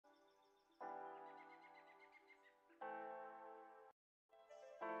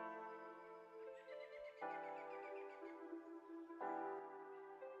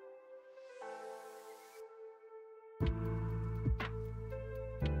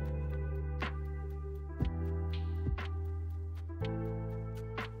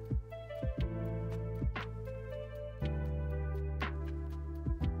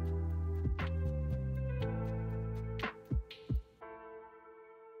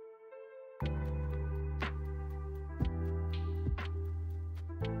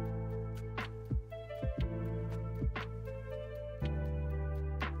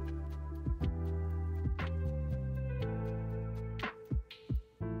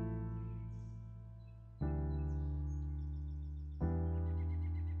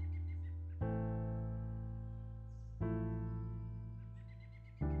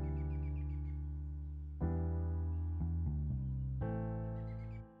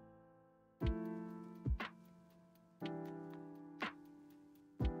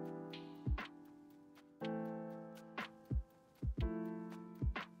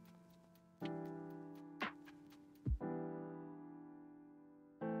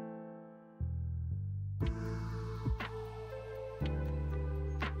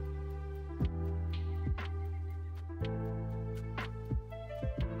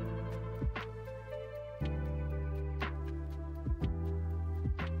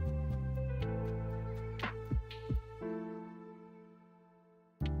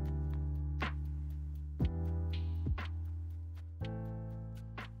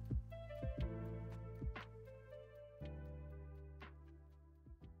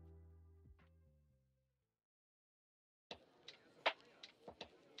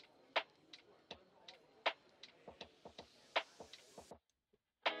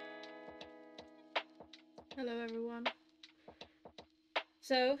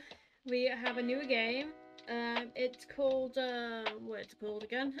So we have a new game. It's called what's it called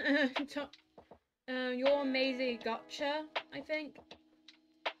again? Your Amazing Gotcha, I think.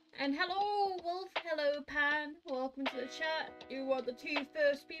 And hello, Wolf. Hello, Pan. Welcome to the chat. You are the two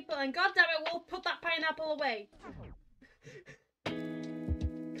first people. And goddamn it, Wolf, put that pineapple away.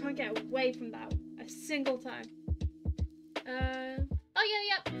 Can't get away from that a single time. Oh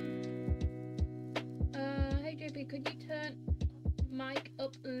yeah. Hey JP, could you turn mic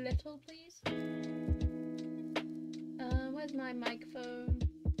up a little, please? Where's my microphone?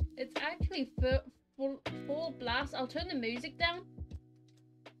 It's actually full blast. I'll turn the music down.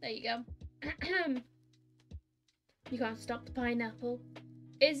 There you go. You can't stop the pineapple.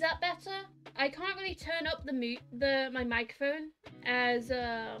 Is that better? I can't really turn up my microphone as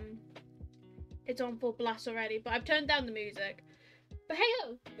it's on full blast already, but I've turned down the music. But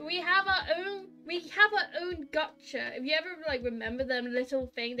hey, we have our own gotcha. If you ever like remember them little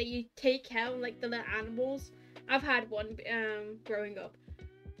thing that you take out like the little animals, I've had one growing up,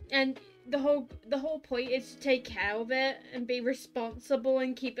 and the whole point is to take care of it and be responsible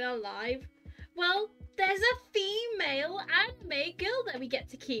and keep it alive. Well, there's a female anime girl that we get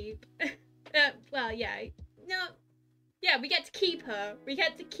to keep. Well, yeah, no, yeah, we get to keep her. We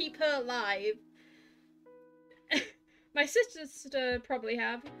get to keep her alive. My sisters probably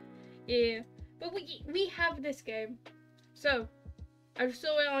have, yeah, but we have this game. So I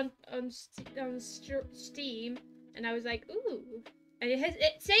saw it on Steam, and I was like, ooh, and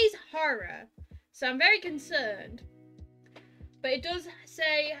it says horror, so I'm very concerned. But it does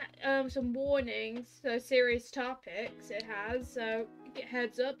say some warnings, so serious topics it has, so get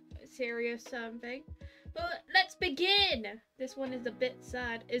heads up, serious thing. But let's begin. This one is a bit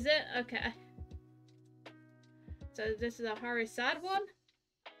sad, is it? Okay. So this is a horror sad one.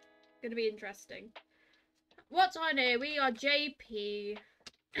 Gonna be interesting. What's on here? We are JP.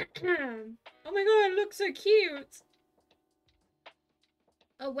 Oh my god, it looks so cute.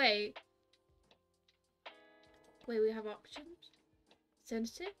 Oh wait. Wait, we have options.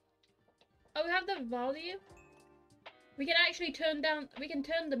 Sensitive. Oh, we have the volume. We can actually turn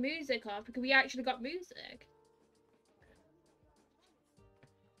the music off because we actually got music.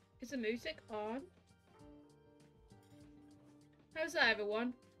 Is the music on? How's that,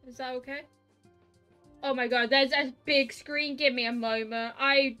 everyone? Is that okay? Oh my god, there's a big screen. Give me a moment.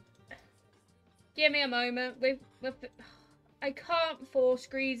 Give me a moment. I can't full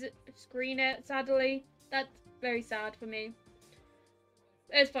screen it, sadly. That's very sad for me.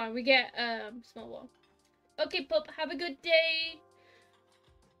 It's fine. We get small one. Okay, pup. Have a good day.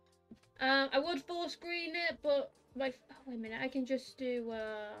 I would full screen it, but wait a minute. I can just do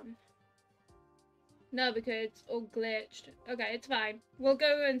no, because it's all glitched. Okay, it's fine. We'll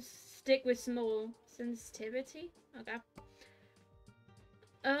go and stick with small sensitivity. Okay.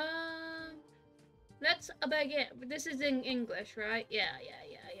 Let's begin. This is in English, right? Yeah.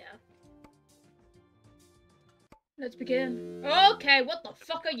 Let's begin. Okay, what the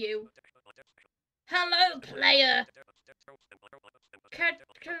fuck are you? Hello, player.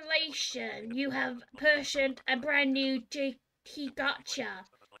 Congratulations, you have purchased a brand new t-gotchi.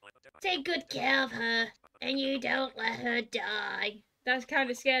 Take good care of her, and you don't let her die. That's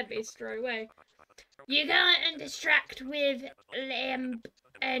kind of scared me straight away. You go and distract with lamp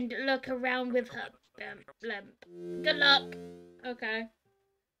and look around with her lamp. Good luck. Okay.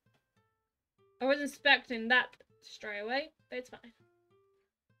 I wasn't expecting that straight away, but it's fine.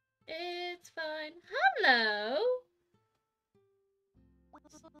 It's fine. Hello.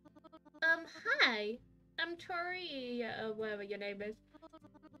 Hi. I'm Tori, whatever your name is.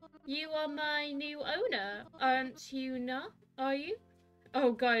 You are my new owner, aren't you not? Are you?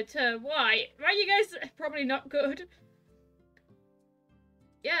 Oh god, why? Why are you guys probably not good?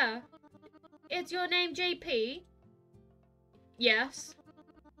 Yeah. Is your name JP? Yes.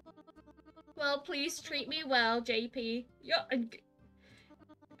 Well, please treat me well, JP.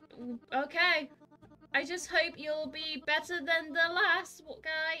 Okay. I just hope you'll be better than the last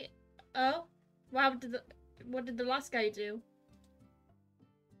guy. Oh? What did the last guy do?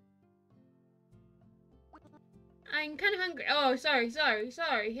 I'm kind of hungry. Oh, sorry.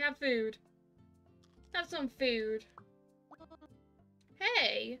 Have food. Have some food.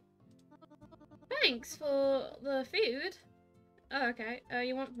 Hey. Thanks for the food. Oh, okay.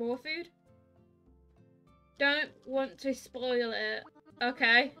 You want more food? Don't want to spoil it.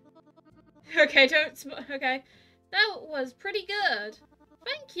 Okay. Okay, okay. That was pretty good.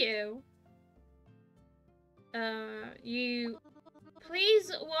 Thank you. You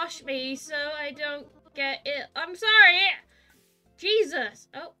please wash me so I don't get it. I'm sorry. Jesus.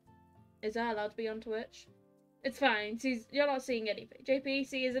 Oh, is that allowed to be on Twitch? It's fine. You're not seeing anything.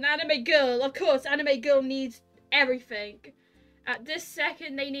 JPC is an anime girl. Of course, anime girl needs everything. At this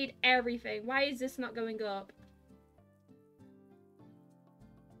second, they need everything. Why is this not going up?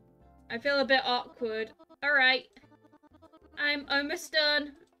 I feel a bit awkward. Alright. I'm almost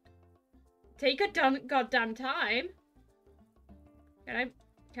done. Take a goddamn time. Can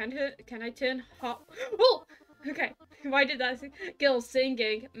I turn hot? Oh! Okay. Why did that girl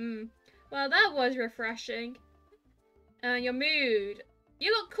singing? Well, that was refreshing. Your mood.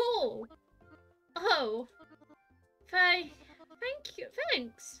 You look cool. Oh. Thank you.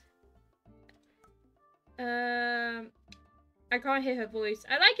 Thanks. I can't hear her voice.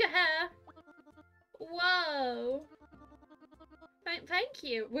 I like your hair. Whoa. Thank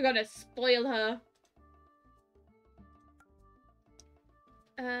you. We're gonna spoil her.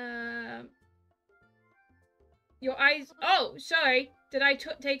 Your eyes. Oh, sorry. Did I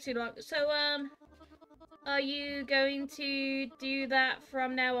take too long? So, are you going to do that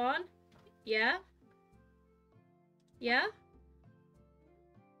from now on? Yeah? Yeah?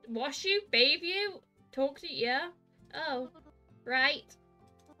 Wash you? Bathe you? Talk to you? Yeah? Oh, right.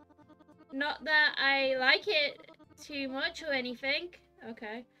 Not that I like it too much or anything.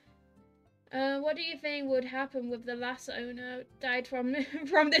 Okay. What do you think would happen with the last owner died from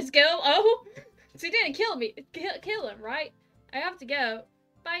this girl? Oh, so he didn't kill me. Kill him, right? I have to go.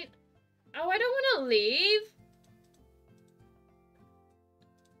 Bye. Oh, I don't want to leave.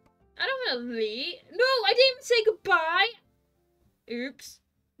 I don't want to leave. No, I didn't even say goodbye. Oops.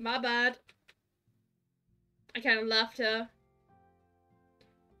 My bad. I kind of left her.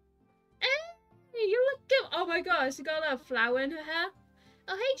 Hey, you look good. Oh my gosh, she got a little flower in her hair.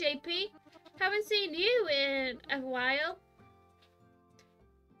 Oh, hey, JP. Haven't seen you in a while.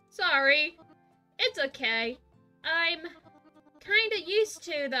 Sorry. It's okay. I'm kind of used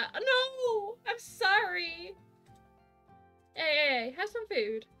to that. No! I'm sorry. Hey, have some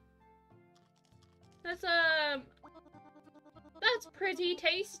food. That's pretty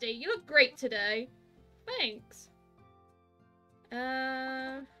tasty. You look great today. Thanks.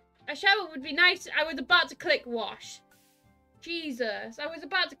 A shower would be nice. I was about to click wash. Jesus. I was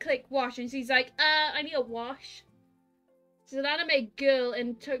about to click wash and she's like, I need a wash. She's an anime girl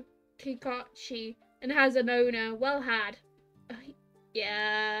in t-gotchi and has an owner. Well had.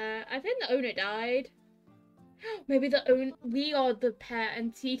 Yeah, I think the owner died. Maybe we are the pet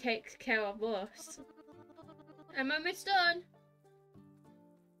and he takes care of us. I'm almost done.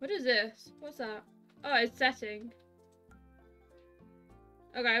 What is this? What's that? Oh, it's setting.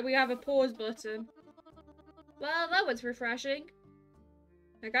 Okay, we have a pause button. Well, that was refreshing.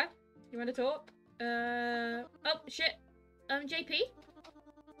 Okay, you want to talk? Oh, shit. JP?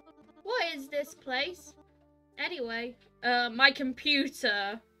 What is this place? Anyway, my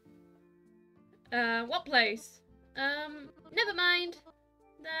computer. What place? Never mind.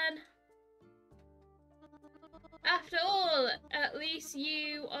 Then. After all, at least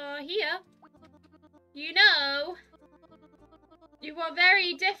you are here. You know, you are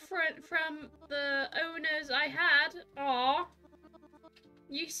very different from the owners I had. Aww.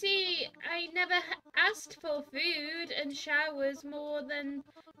 You see, I never asked for food and showers more than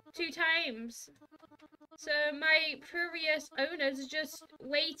 2 times. So my previous owners just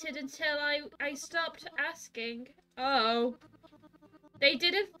waited until I stopped asking. Oh. They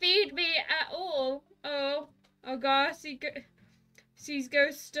didn't feed me at all. Oh. Oh gosh, she's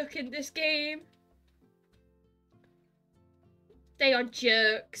stuck in this game. They are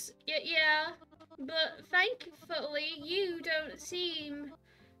jerks. Yeah. But thankfully, you don't seem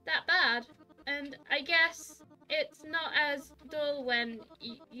that bad. And I guess it's not as dull when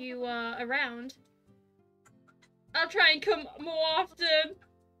you are around. I'll try and come more often.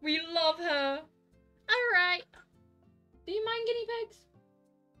 We love her. Alright. Do you mind guinea pigs?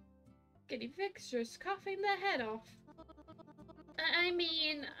 Guinea pigs just coughing their head off. I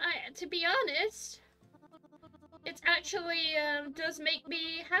mean, to be honest, it actually does make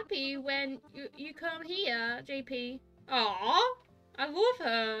me happy when you come here, JP. Aww, I love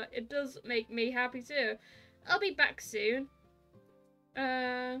her. It does make me happy too. I'll be back soon.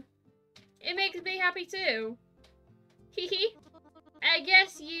 It makes me happy too. Hehe. I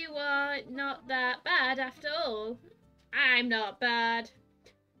guess you are not that bad after all. I'm not bad.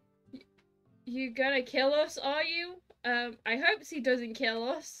 You gonna kill us, are you? I hope he doesn't kill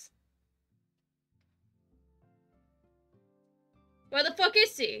us. Where the fuck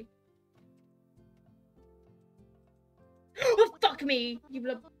is he? Oh, fuck me, you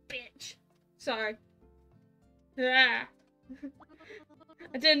little bitch. Sorry. Ah.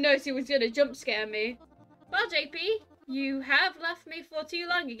 I didn't know he was gonna jump scare me. Well, JP, you have left me for too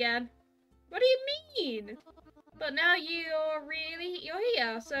long again. What do you mean? But now you're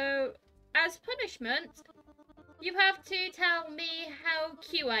here, so as punishment, you have to tell me how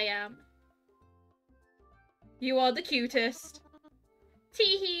cute I am. You are the cutest.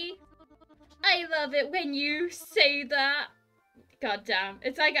 Teehee. I love it when you say that. God damn.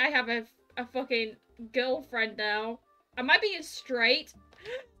 It's like I have a fucking girlfriend now. Am I being straight?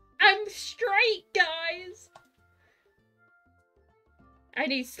 I'm straight, guys. I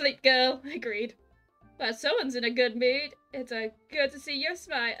need sleep, girl. Agreed. But someone's in a good mood. It's good to see you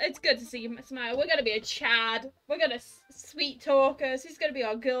smile. It's good to see you smile. We're gonna be a Chad. We're gonna sweet talk us. He's gonna be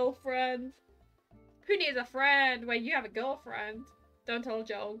our girlfriend. Who needs a friend when you have a girlfriend? Don't tell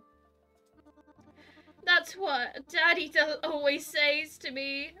Joel. That's what Daddy always says to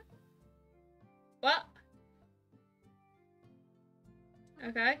me. What?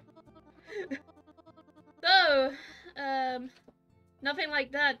 Okay. So, nothing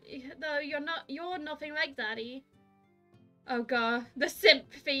like that. Though you're nothing like Daddy. Oh god, the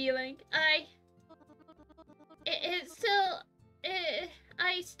simp feeling. I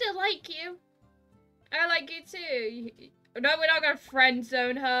still like you. I like you too. No, we're not gonna friend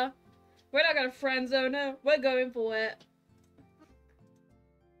zone her. We're not gonna friend zone her. We're going for it.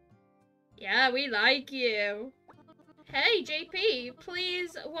 Yeah, we like you. Hey, JP,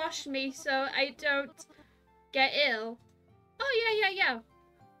 please wash me so I don't get ill. Oh, yeah.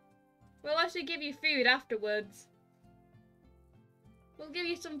 We'll also give you food afterwards. We'll give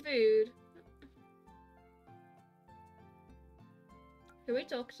you some food. Can we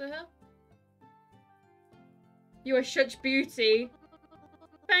talk to her? You are such beauty.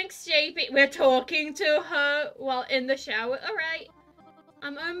 Thanks, JP. We're talking to her while in the shower. Alright.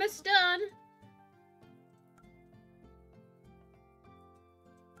 I'm almost done.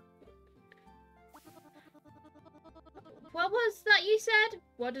 What was that you said?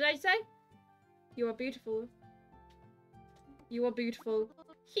 What did I say? You are beautiful. You are beautiful.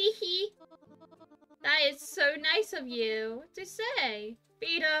 Hee hee. That is so nice of you to say.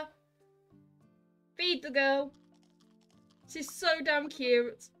 Feed her. Feed the girl. She's so damn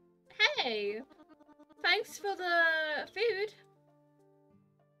cute. Hey. Thanks for the food.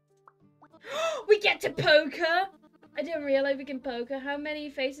 We get to poke her. I didn't realize we can poke her. How many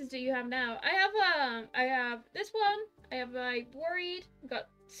faces do you have now? I have this one. I have like worried. We got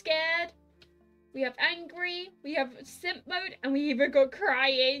scared. We have angry. We have simp mode, and we even got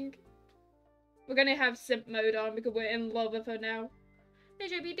crying. We're gonna have simp mode on because we're in love with her now. Hey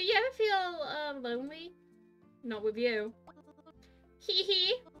JB, do you ever feel lonely? Not with you. Hee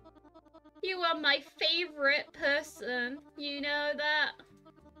hee. You are my favorite person. You know that?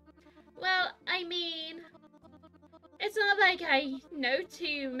 Well, I mean, it's not like I know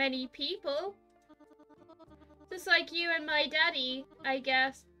too many people. Just like you and my daddy, I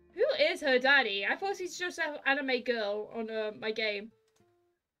guess. Who is her daddy? I thought he's just an anime girl on my game.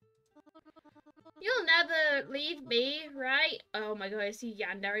 You'll never leave me, right? Oh my god, is he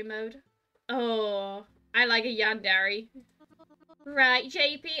yandere mode? Oh, I like a yandere. Right,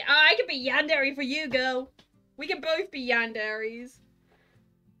 JP. Oh, I can be yandere for you, girl. We can both be yanderes.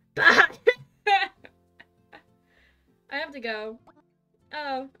 But I have to go.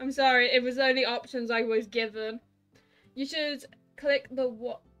 Oh, I'm sorry. It was the only options I was given. You should click the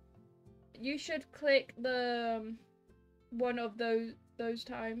what? You should click the one of those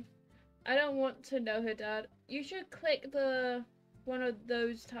times. I don't want to know her dad. You should click the one of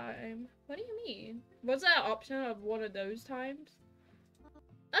those times. What do you mean? Was there an option of one of those times?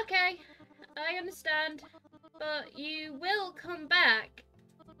 Okay, I understand. But you will come back.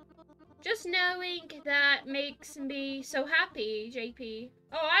 Just knowing that makes me so happy, JP.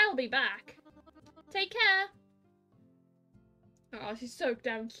 Oh, I'll be back. Take care. Oh, she's so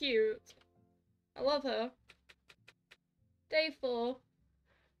damn cute. I love her. Day 4.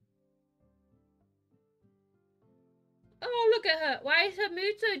 Oh, look at her. Why is her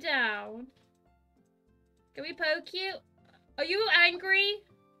mood so down? Can we poke you? Are you angry?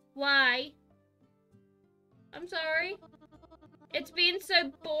 Why? I'm sorry. It's been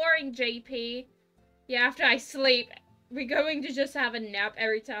so boring, JP. Yeah, after I sleep, we're going to just have a nap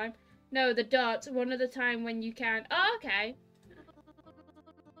every time. No, the dots, one of the time when you can. Oh, okay.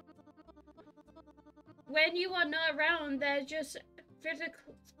 When you are not around, they're just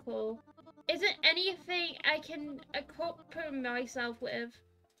physical. Isn't anything I can accompany myself with?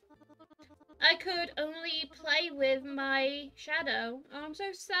 I could only play with my shadow. Oh, I'm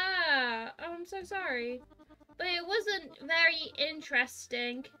so sad. Oh, I'm so sorry. But it wasn't very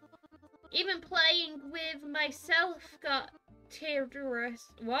interesting. Even playing with myself got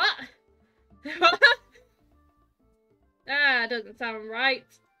terrorist. What? Ah, doesn't sound right.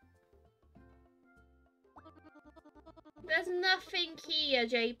 There's nothing here,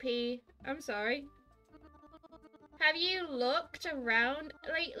 JP. I'm sorry. Have you looked around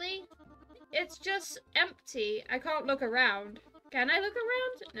lately? It's just empty. I can't look around. Can I look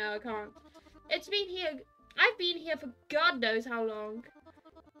around? No, I can't. It's been here. I've been here for God knows how long.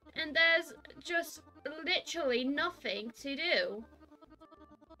 And there's just literally nothing to do.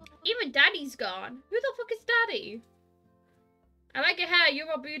 Even Daddy's gone. Who the fuck is Daddy? I like your hair.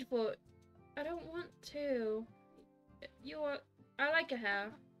 You're all beautiful. I don't want to. I like your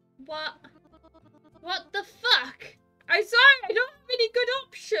hair. What? What the fuck? I'm sorry, I don't have any good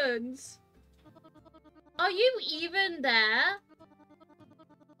options. Are you even there?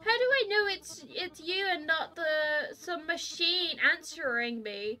 How do I know it's you and not some machine answering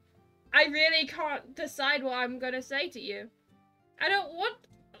me? I really can't decide what I'm gonna say to you. I don't want.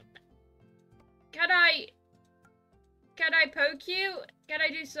 Can I poke you? Can I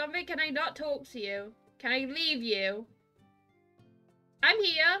do something? Can I not talk to you? Can I leave you? I'm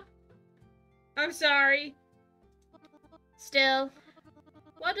here. I'm sorry. Still,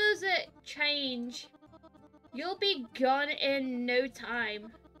 what does it change? You'll be gone in no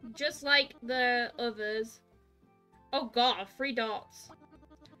time, just like the others. Oh god, 3 dots.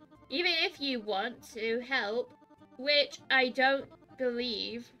 Even if you want to help, which I don't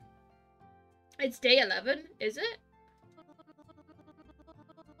believe. It's day 11, is it?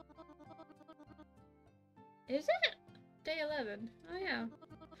 Is it? Day 11. Oh yeah.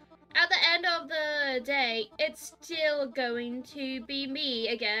 At the end of the day, it's still going to be me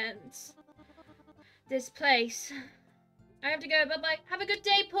against this place. I have to go. Bye-bye. Have a good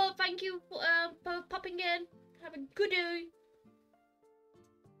day, Paul. Thank you for popping in. Have a good day.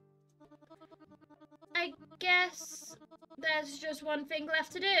 I guess there's just one thing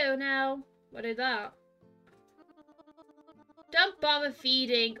left to do now. What is that? Don't bother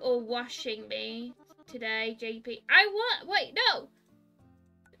feeding or washing me today, JP. Wait, no!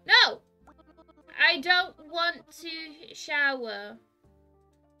 No! I don't want to shower.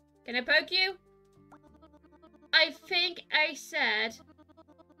 Can I poke you? I think I said...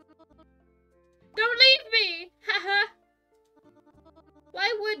 Don't leave me! Haha!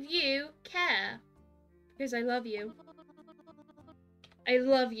 Why would you care? Because I love you. I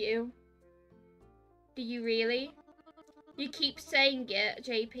love you. Do you really? You keep saying it,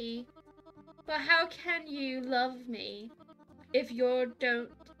 JP. But how can you love me if you don't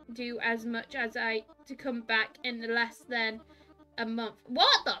do as much as I to come back in less than a month?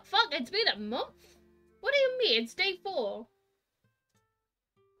 What the fuck? It's been a month? What do you mean? It's day 4.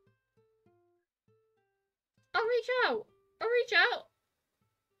 I'll reach out. I'll reach out.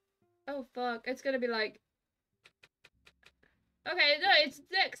 Oh fuck. It's gonna be like... Okay, no, it's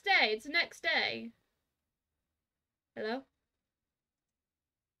next day. It's the next day. Hello?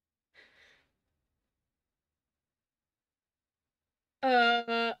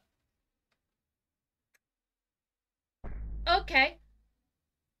 Okay.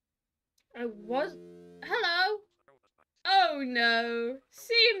 Hello? Oh no.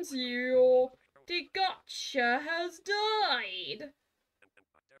 Seems your t-gotchi has died.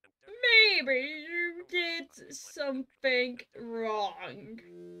 Maybe you did something wrong.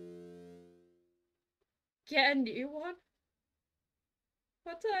 Get a new one?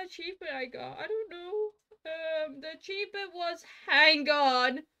 What's that achievement I got? I don't know. The achievement was hang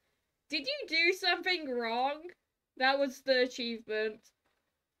on. Did you do something wrong? That was the achievement.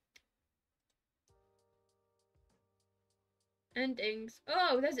 Endings.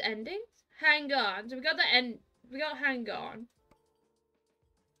 Oh, there's endings? Hang on. So we got the end. We got hang on.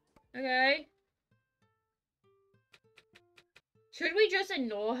 Okay. Should we just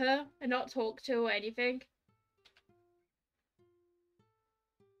ignore her and not talk to her or anything?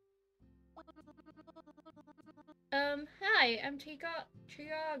 Hi, I'm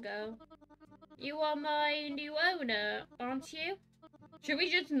Triago. You are my new owner, aren't you? Should we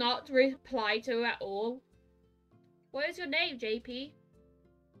just not reply to her at all? What is your name, JP?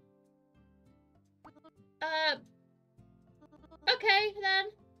 Okay, then.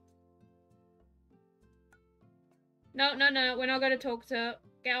 No, we're not gonna talk to her.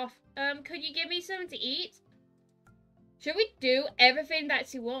 Get off. Could you give me something to eat? Should we do everything that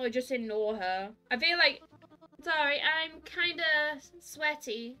she wants or just ignore her? I feel like... Sorry, I'm kinda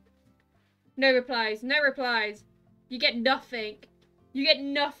sweaty. No replies, no replies. You get nothing. You get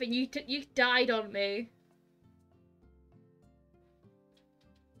nothing. You died on me.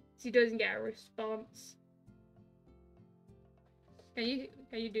 She doesn't get a response. Can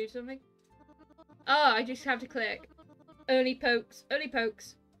you do something? Oh, I just have to click. Only pokes. Only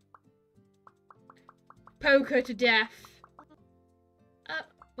pokes. Poke her to death.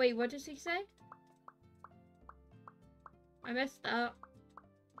 Wait, what does he say? I missed that.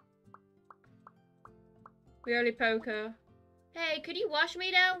 We only poker. Hey, could you wash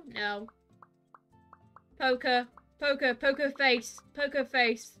me now? No. Poker. Poker. Poker face. Poker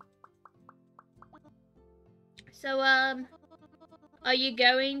face. So, are you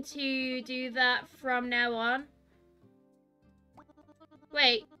going to do that from now on?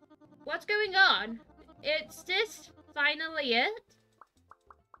 Wait, what's going on? Is this finally it?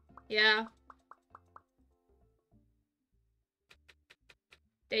 Yeah.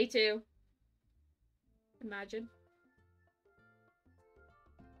 Day 2. Imagine.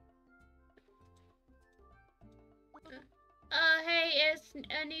 Hey, it's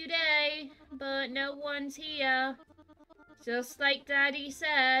a new day, but no one's here. Just like Daddy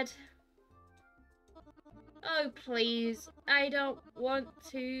said. Oh, please. I don't want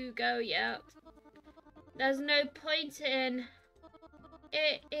to go yet. There's no point in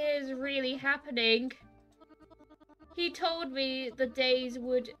it is really happening. He told me the days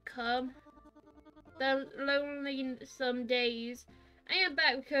would come. The lonesome days. I am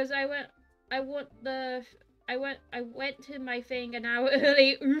back because I went to my thing an hour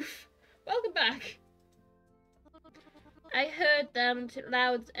early. Oof. Welcome back. I heard them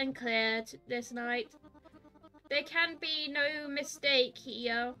loud and clear this night. There can be no mistake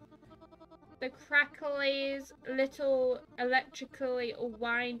here. The crackly's little electrically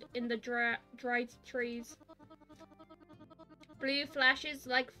wind in the dried trees. Blue flashes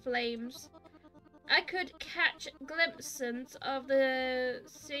like flames. I could catch glimpses of the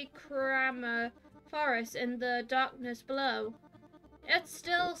sycamore forest in the darkness below. It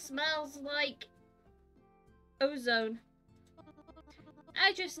still smells like ozone.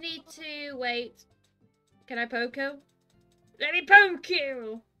 I just need to wait. Can I poke you? Let me poke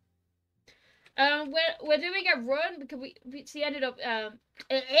you! We're doing a run because she ended up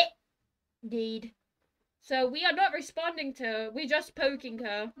deed. So we are not responding to her. We're just poking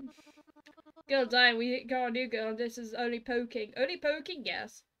her. Girl dying, we got a new girl. This is only poking. Only poking,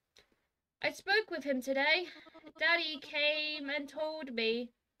 yes. I spoke with him today. Daddy came and told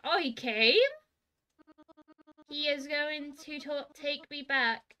me. Oh, he came? He is going to take me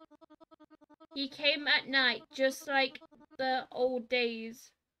back. He came at night, just like the old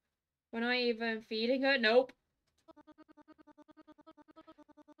days. When I even feeding her? Nope.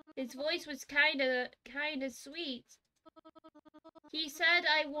 His voice was kinda sweet. He said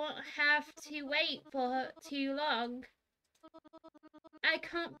I won't have to wait for too long. I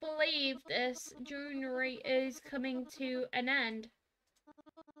can't believe this journey is coming to an end.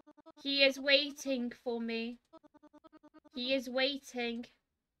 He is waiting for me. He is waiting.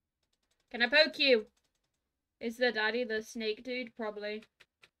 Can I poke you? Is the daddy the snake dude? Probably.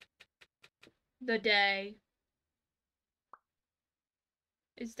 The day.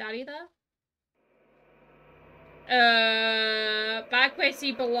 Is daddy there? Back where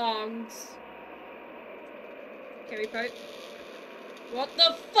he belongs. Can we poke? What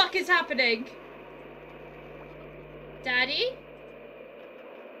the fuck is happening? Daddy?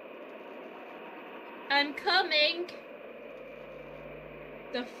 I'm coming.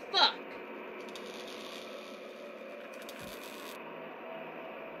 The fuck?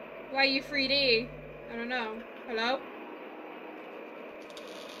 Why are you 3D? I don't know. Hello?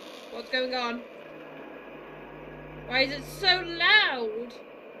 What's going on? Why is it so loud?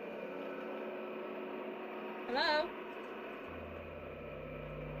 Hello?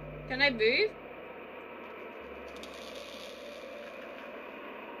 Can I move?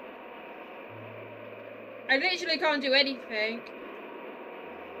 I literally can't do anything.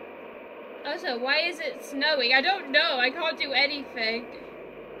 Also, why is it snowing? I don't know. I can't do anything.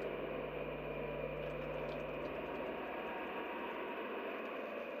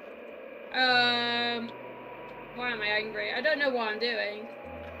 Why am I angry? I don't know what I'm doing.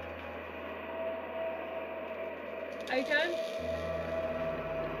 I don't...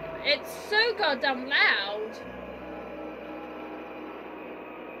 It's so goddamn loud.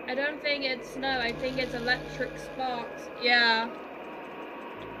 I don't think it's snow. I think it's electric sparks. Yeah.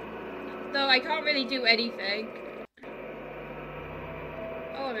 Though I can't really do anything.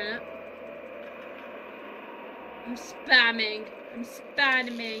 Oh, a minute. I'm spamming. I'm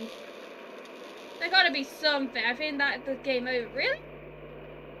spamming. There gotta be something. I think that the game over. Really?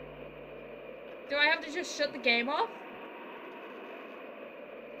 Do I have to just shut the game off?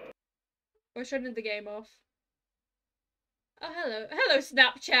 Or shutting the game off? Oh, hello. Hello,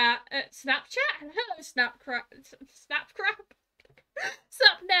 Snapchat. Snapchat? Hello, Snapcrap. Snapcrap?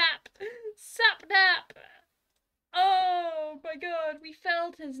 Sapnap! Sapnap! Oh my god, we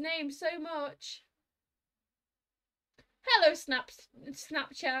felt his name so much. Hello,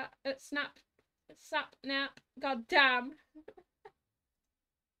 Snapchat. Snap. Sap nap. God damn.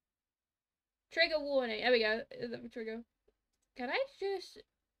 Trigger warning. There we go. Trigger. Can I just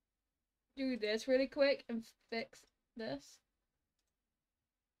do this really quick and fix this?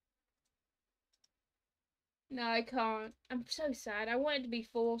 No, I can't. I'm so sad. I want it to be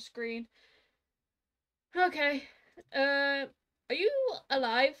full screen. Okay. Are you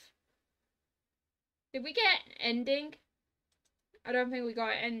alive? Did we get an ending? I don't think we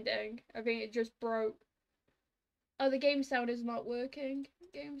got an ending. I think it just broke. Oh, the game sound is not working.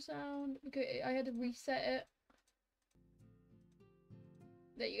 Game sound. Okay, I had to reset it.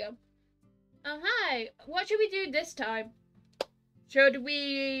 There you go. Oh, hi. What should we do this time? Should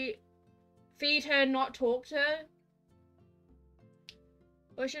we feed her and not talk to her?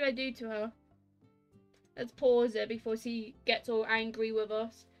 What should I do to her? Let's pause it before she gets all angry with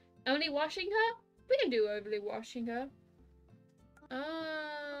us. Only washing her? We can do overly washing her.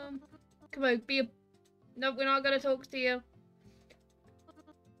 Come on, be a... No, we're not gonna talk to you.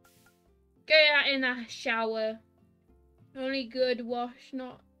 Get in the shower. Only good wash,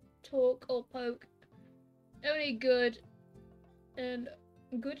 not talk or poke. Only good and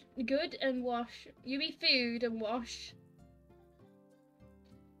good and wash. You be food and wash.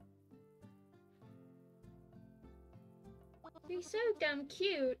 She's so damn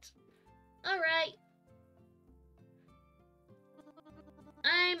cute. Alright.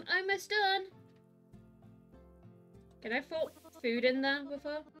 I'm almost done. Can I put food in there with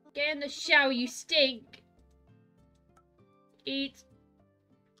her? Get in the shower, you stink. Eat.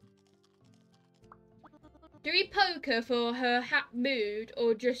 Do we poke her for her mood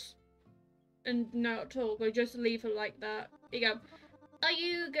or just and not talk or just leave her like that? Here you go. Are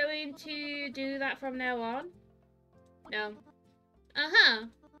you going to do that from now on? No. Uh-huh.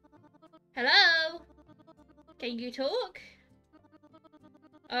 Hello? Can you talk?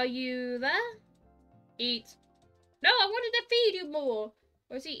 Are you there? Eat. No, I wanted to feed you more.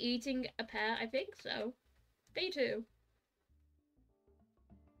 Was he eating a pear? I think so. Me too.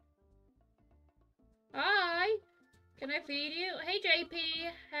 Hi. Can I feed you? Hey JP,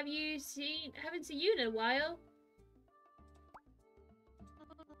 haven't seen you in a while.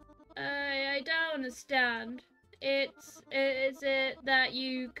 I don't understand. Is it that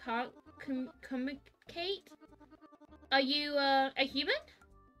you can't communicate? Are you a human?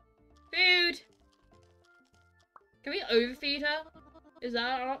 Food. Can we overfeed her? Is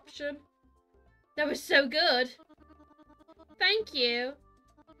that an option? That was so good. Thank you.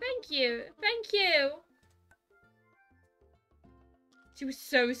 Thank you. Thank you. She was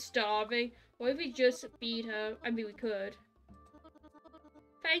so starving. What if we just feed her? I mean, we could.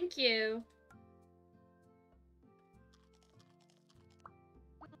 Thank you.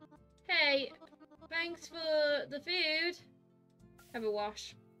 Hey, thanks for the food. Have a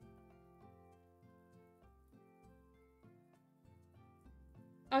wash.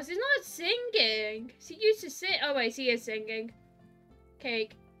 Oh, she's not singing. She used to sing. Oh, wait, she is singing.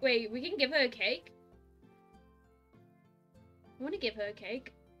 Cake. Wait, we can give her a cake? I want to give her a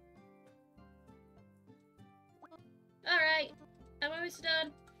cake. Alright. I'm almost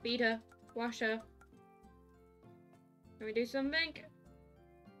done. Feed her. Wash her. Can we do something?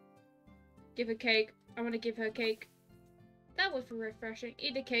 Give her cake. I want to give her cake. That was refreshing.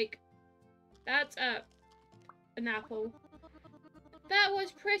 Eat the cake. That's an apple. That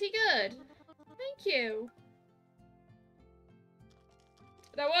was pretty good. Thank you.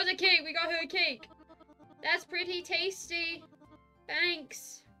 That was a cake. We got her a cake. That's pretty tasty.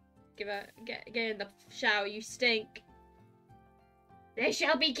 Thanks. Give her get in the shower. You stink. There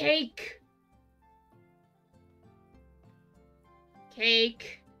shall be cake.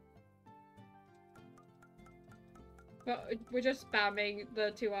 Cake. But we're just spamming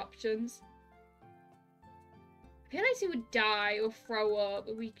the two options. I feel like she would die or throw up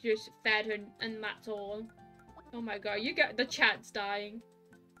if we just fed her and that's all. Oh my god, you get the chat's dying.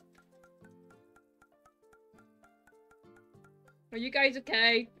 Are you guys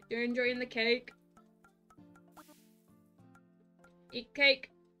okay? You're enjoying the cake? Eat cake.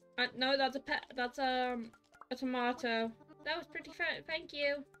 No, that's a tomato. That was pretty fun. Thank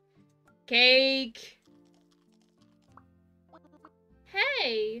you. Cake.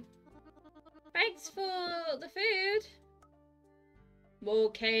 Hey. Thanks for the food.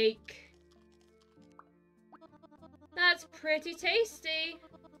 More cake. That's pretty tasty.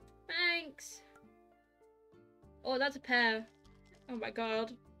 Thanks. Oh, that's a pear. Oh my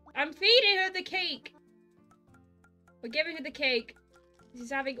god. I'm feeding her the cake. We're giving her the cake.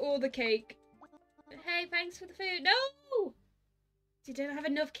 She's having all the cake. Hey, thanks for the food. No! She didn't have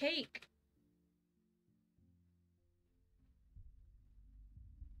enough cake.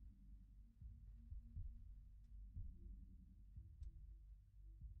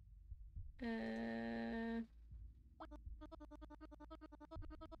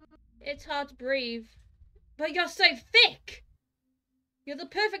 It's hard to breathe. But you're so thick! You're the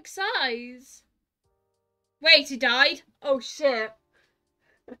perfect size. Wait, he died? Oh shit.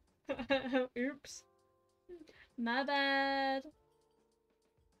 Oops. My bad.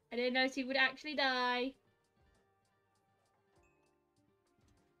 I didn't know he would actually die.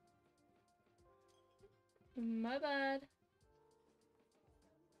 My bad.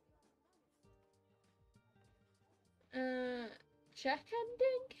 Check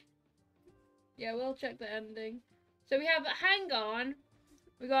ending? Yeah, we'll check the ending. So we have Hang On.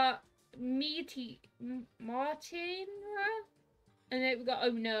 We got Martin. And then we got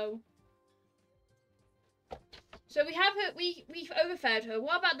Oh No. So we have her, we've overfed her.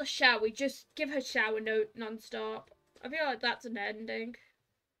 What about the shower? We just give her shower non-stop. I feel like that's an ending.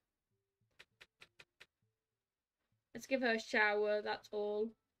 Let's give her a shower, that's all.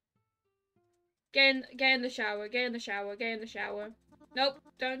 Get in the shower, get in the shower, get in the shower. Nope,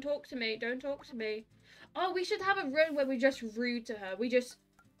 don't talk to me, don't talk to me. Oh, we should have a run where we're just rude to her.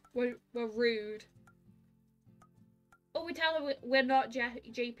 We're rude. Oh, we tell her we're not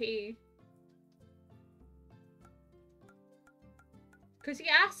JP. Because he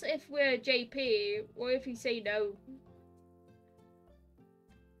asks if we're JP, or if he say no.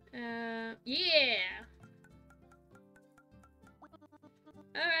 Yeah.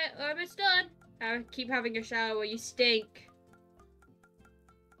 Alright, almost done. I keep having a shower, you stink.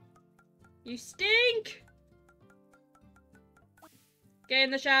 You stink! Get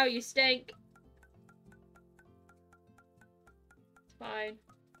in the shower, you stink. It's fine.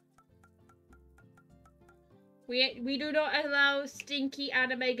 We do not allow stinky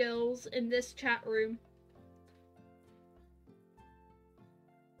anime girls in this chat room.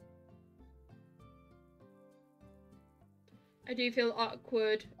 I do feel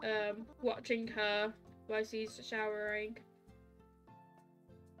awkward watching her while she's showering.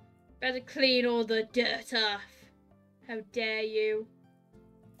 Better clean all the dirt off. How dare you.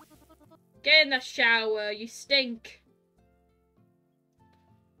 Get in the shower, you stink.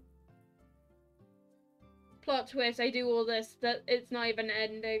 Plot twist, I do all this, that it's not even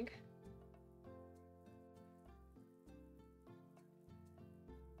ending.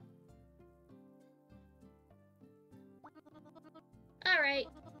 Alright,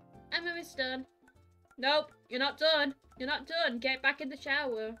 I'm almost done. Nope, you're not done. You're not done. Get back in the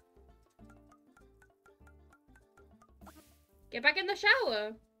shower. Get back in the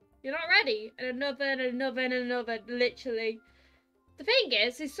shower. You're not ready. And another, and another, and another, literally. The thing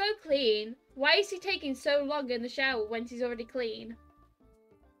is, he's so clean. Why is he taking so long in the shower when he's already clean?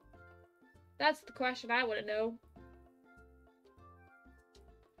 That's the question I want to know.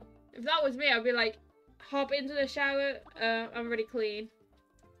 If that was me, I'd be like, hop into the shower, I'm already clean.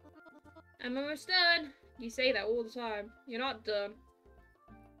 I'm almost done. You say that all the time. You're not done.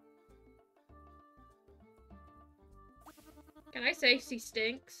 Can I say she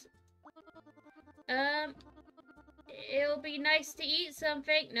stinks? It'll be nice to eat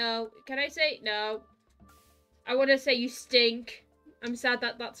something. No. Can I say no? I want to say you stink. I'm sad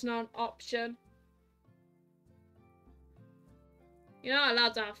that that's not an option. You're not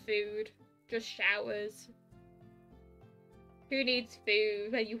allowed to have food. Just showers. Who needs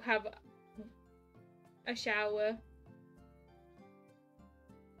food when you have a shower?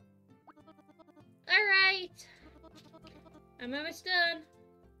 Alright. I'm almost done.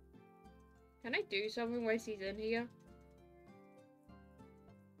 Can I do something while she's in here?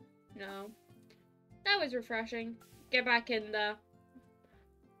 No. That was refreshing. Get back in the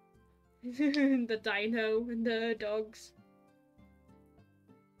the dino and the dogs.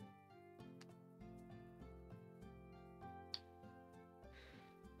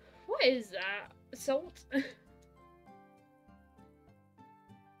 What is that? Salt?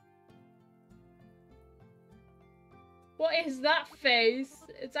 What is that face?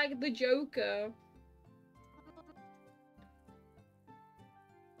 It's like the Joker.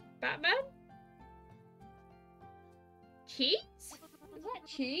 Batman? Cheese? Is that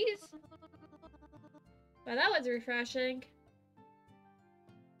cheese? Well, that was refreshing.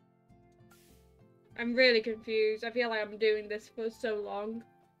 I'm really confused. I feel like I'm doing this for so long.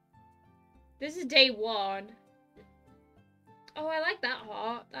 This is day 1. Oh, I like that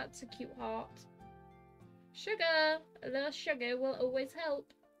heart. That's a cute heart. Sugar! A little sugar will always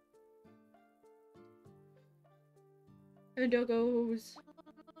help. And doggos.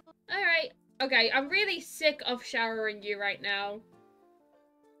 Alright. Okay, I'm really sick of showering you right now.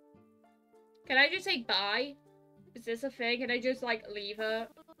 Can I just say bye? Is this a thing? Can I just, like, leave her?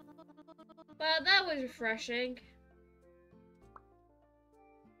 Well, that was refreshing.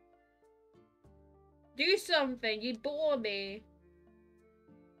 Do something. You bore me.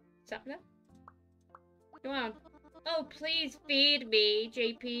 What's happening? Come on. Oh, please feed me,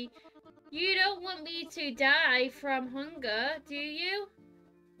 JP. You don't want me to die from hunger, do you?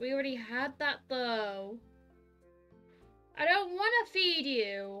 We already had that, though. I don't want to feed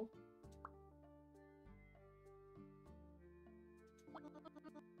you.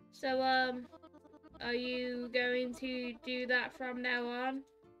 So, are you going to do that from now on?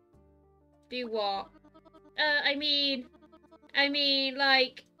 Do what? I mean,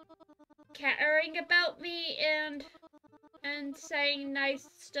 like, caring about me and saying nice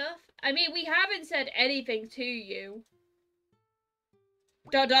stuff. I mean, we haven't said anything to you. ...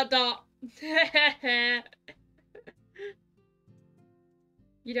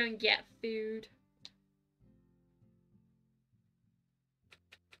 You don't get food.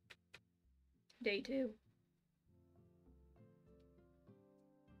 Day 2.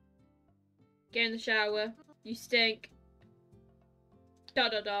 Get in the shower. You stink. ...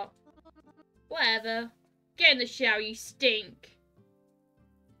 Whatever. Get in the shower, you stink.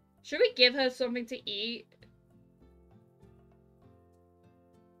 Should we give her something to eat?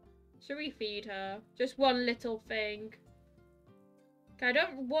 Should we feed her? Just one little thing. I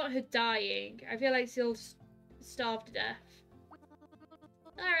don't want her dying. I feel like she'll starve to death.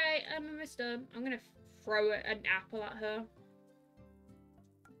 Alright, I'm almost done. I'm gonna throw an apple at her.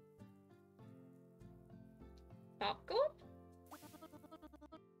 Popcorn?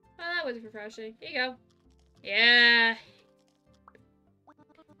 Oh, that was refreshing. Here you go. Yeah.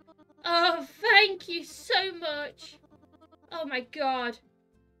 Oh, thank you so much. Oh my god.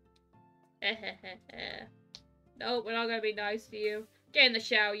 No, we're not gonna be nice to you. Get in the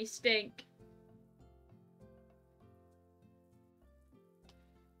shower, you stink.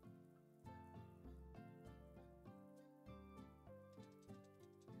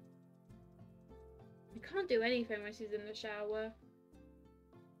 You can't do anything when she's in the shower.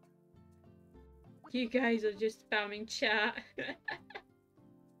 You guys are just spamming chat.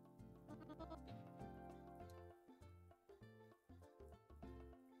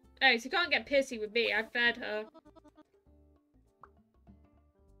 Hey, so you can't get pissy with me. I fed her.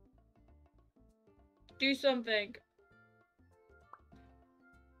 Do something.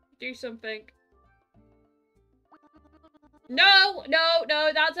 Do something. No, no,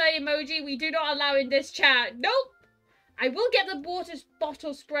 no, that's an emoji we do not allow in this chat. Nope. I will get the water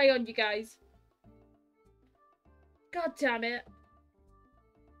bottle spray on you guys. God damn it.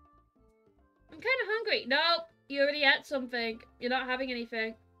 I'm kind of hungry. Nope. You already ate something. You're not having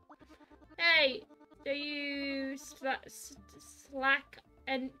anything. Hey, do you slack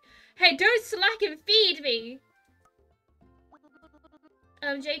and... Hey, don't slack and feed me!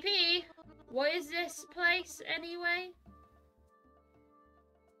 JP, what is this place anyway?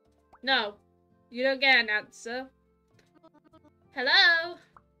 No, you don't get an answer. Hello?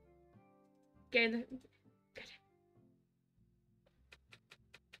 Get in the...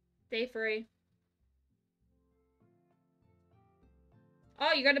 Day 3.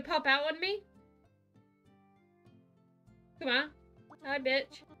 Oh, you're gonna pop out on me? Come on. Hi,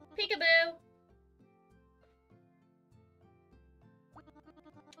 bitch. Peekaboo.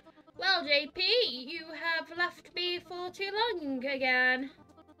 Well, JP, you have left me for too long again.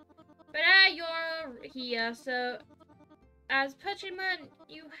 But you're here, so as punishment,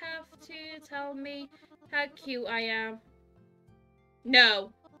 you have to tell me how cute I am.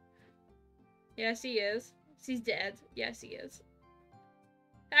 No. Yes, he is. He's dead. Yes, he is.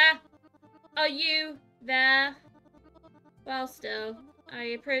 Are you there? Well, still, I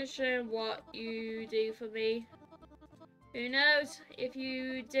appreciate what you do for me. Who knows, if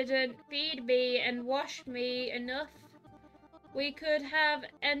you didn't feed me and wash me enough, we could have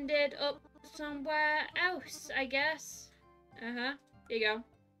ended up somewhere else, I guess. Here you go.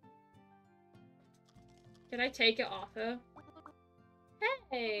 Can I take it off her?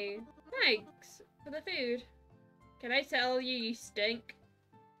 Hey, thanks for the food. Can I tell you you stink?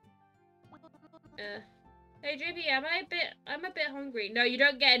 Hey JP, I'm a bit hungry. No, you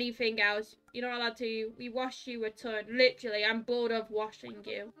don't get anything else. You're not allowed to. We wash you a ton. Literally, I'm bored of washing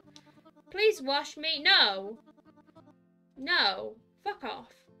you. Please wash me. No. No. Fuck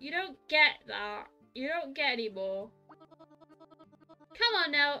off. You don't get that. You don't get any more. Come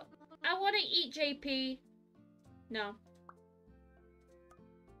on now. I want to eat JP. No.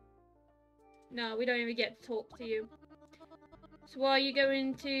 No, we don't even get to talk to you. So are you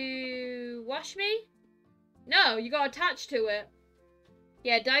going to wash me? No, you got attached to it.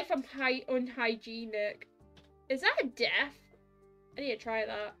 Yeah, die from unhygienic. Is that a death? I need to try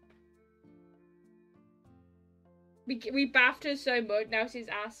that. We bathed her so much, now she's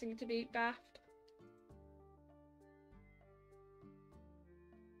asking to be bathed.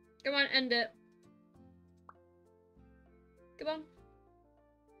 Come on, end it. Come on.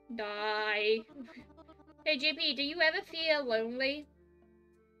 Die. Hey, JP, do you ever feel lonely?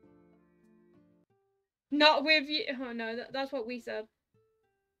 Not with you. Oh, no, that's what we said. ...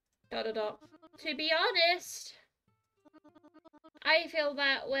 To be honest, I feel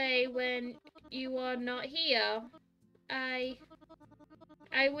that way when you are not here. I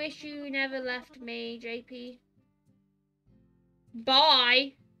wish you never left me, JP.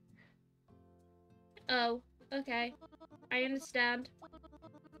 Bye. Oh, okay. I understand.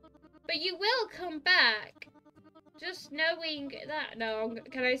 But you will come back. Just knowing that. No,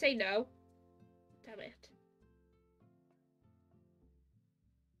 can I say no? Damn it.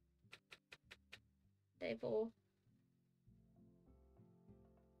 Day 4.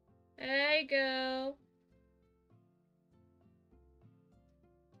 Hey, girl.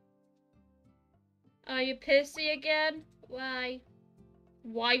 Are you pissy again? Why?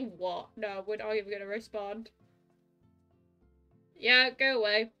 Why what? No, we're not even gonna respond. Yeah, go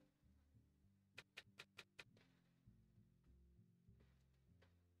away.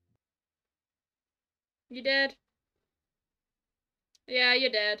 You did? Yeah,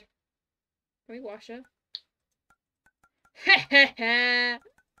 you did. Can we wash her? Heh.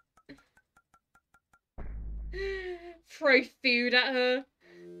 Throw food at her.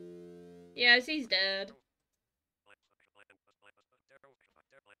 Yes, he's dead.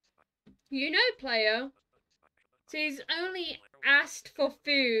 You know, player. So he's only asked for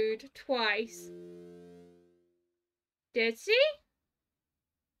food twice. Did he?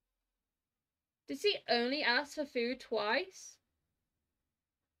 Did he only ask for food twice?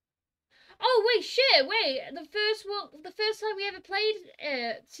 Oh wait, shit! Wait, the first time we ever played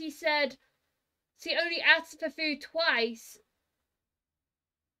it, he said he only asked for food twice.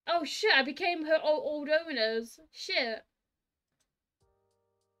 Oh shit! I became her old owners. Shit.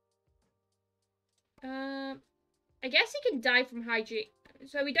 I guess he can die from hygiene.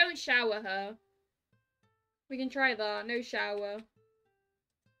 So we don't shower her. We can try that. No shower.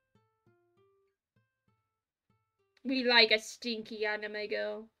 We like a stinky anime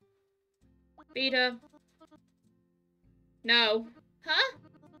girl. Beat her. No. Huh?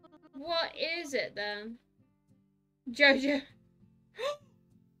 What is it then? Jojo.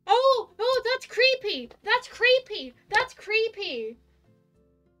 Oh, that's creepy. That's creepy. That's creepy.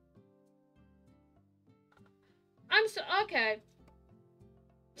 I'm so okay.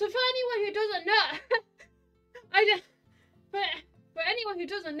 So for anyone who doesn't know, for anyone who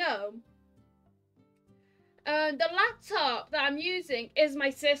doesn't know, the laptop that I'm using is my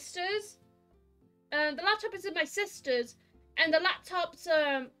sister's. The laptop is in my sister's, and the laptop's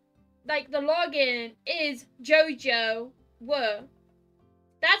like the login is Jojo.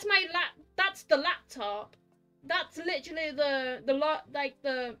 That's my That's the laptop. That's literally the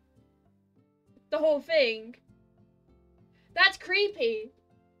whole thing. That's creepy.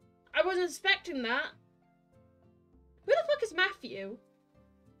 I wasn't expecting that. Who the fuck is Matthew?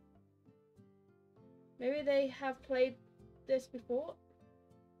 Maybe they have played this before.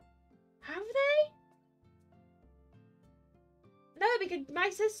 Have they? No, because my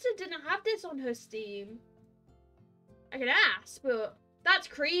sister didn't have this on her Steam. I could ask, but that's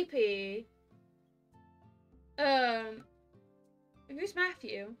creepy. Who's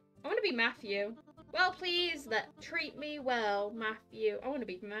Matthew? I want to be Matthew. Well, please, treat me well, Matthew. I want to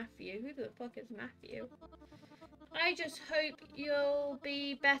be Matthew. Who the fuck is Matthew? I just hope you'll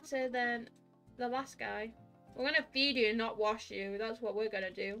be better than the last guy. We're gonna feed you and not wash you. That's what we're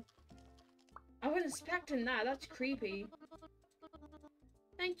gonna do. I wasn't expecting that. That's creepy.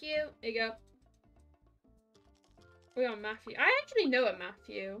 Thank you. There you go. We're on Matthew. I actually know a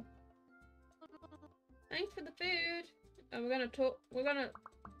Matthew. Thanks for the food. And we're gonna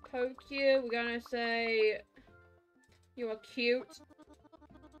poke you. We're gonna say you are cute.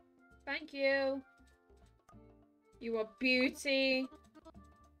 Thank you. You are beauty.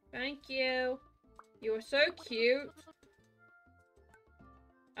 Thank you. You are so cute.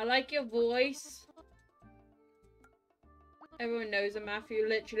 I like your voice. Everyone knows a Matthew,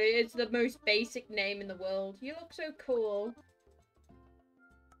 literally. It's the most basic name in the world. You look so cool.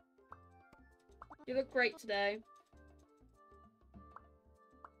 You look great today.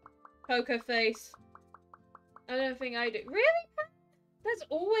 Poker face. I don't think I do. Really? There's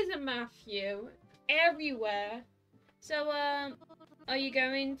always a Matthew. Everywhere. So, are you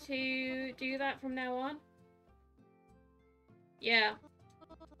going to do that from now on? Yeah.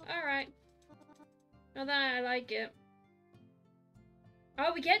 Alright. Well, then I like it.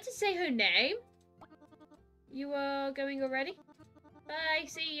 Oh, we get to say her name? You are going already? Bye,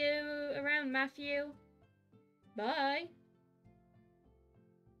 see you around, Matthew. Bye.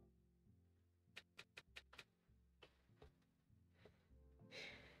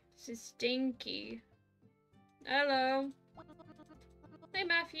 This is stinky. Hello. Hey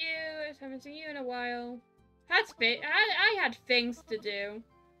Matthew, I haven't seen you in a while. I had things to do.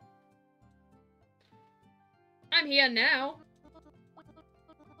 I'm here now.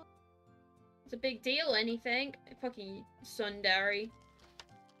 It's a big deal, anything. Fucking Sundari.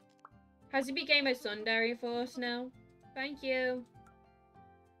 Has he became a Sundari for us now? Thank you.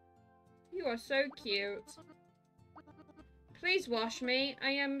 You are so cute. Please wash me.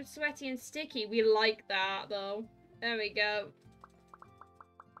 I am sweaty and sticky. We like that, though. There we go.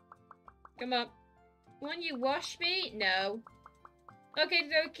 Come on. Won't you wash me? No. Okay,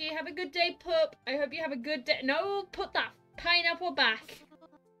 dokie. Have a good day, pup. I hope you have a good day. No, put that pineapple back.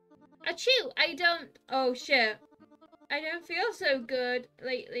 Achoo! I don't... Oh, shit. I don't feel so good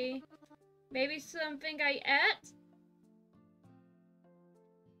lately. Maybe something I ate?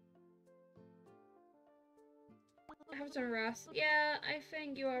 Have some rest. Yeah, I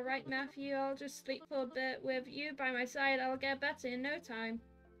think you are right, Matthew. I'll just sleep for a bit. With you by my side, I'll get better in no time.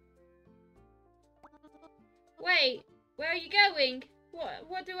 Wait, where are you going?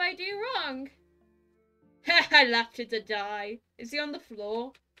 What do I do wrong? I left it to die. Is he on the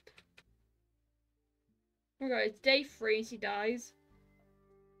floor? Oh my god, it's day 3 and he dies.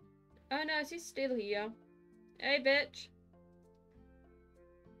 Oh no, he's still here. Hey, bitch.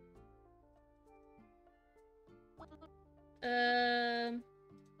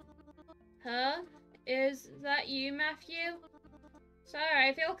 Huh? Is that you, Matthew? Sorry,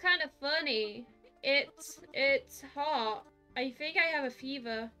 I feel kind of funny. It's hot. I think I have a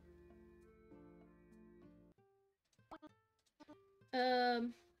fever.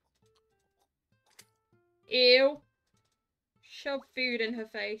 Ew. Shove food in her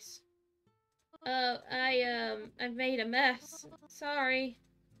face. Oh, I've made a mess. Sorry.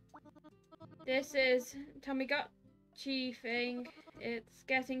 This is t-gotchi thing. It's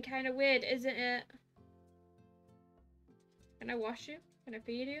getting kind of weird, isn't it? Can I wash you? Can I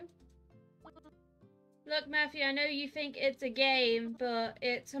feed you? Look, Matthew, I know you think it's a game, but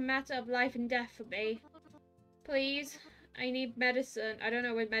it's a matter of life and death for me. Please, I need medicine. I don't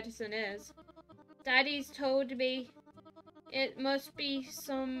know what medicine is. Daddy's told me it must be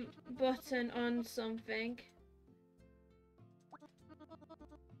some button on something.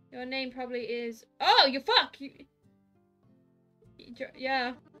 Your name probably is... Oh, you fuck!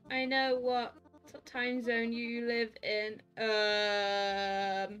 Yeah, I know what time zone you live in.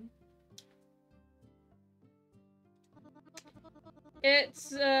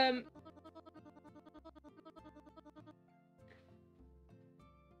 It's,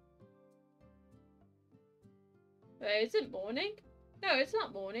 Wait, is it morning? No, it's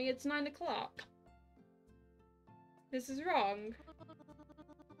not morning, it's 9 o'clock. This is wrong.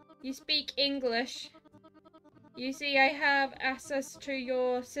 You speak English. You see, I have access to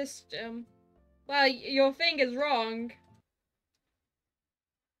your system. Well, your thing is wrong.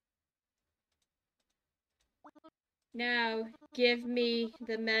 Now, give me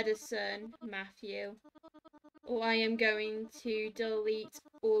the medicine, Matthew. Or I am going to delete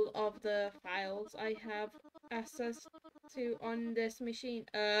all of the files I have access to on this machine.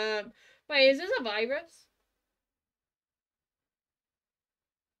 Wait, is this a virus?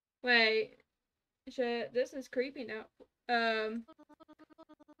 Wait. Shit, this is creepy now.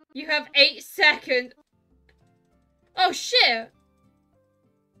 You have 8 seconds. Oh shit!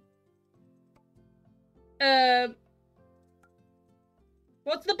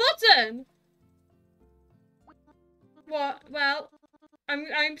 What's the button? What? Well,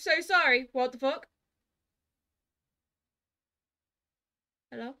 I'm so sorry. What the fuck?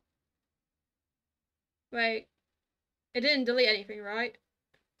 Hello? Wait. It didn't delete anything, right?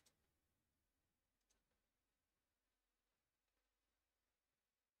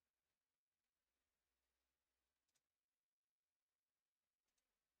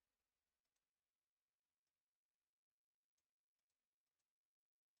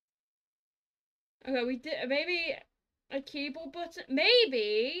 Okay, we did maybe a keyboard button.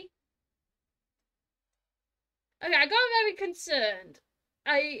 Maybe. Okay, I got very concerned.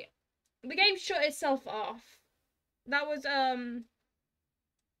 The game shut itself off. That was my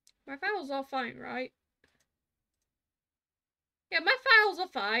files are fine, right? Yeah, my files are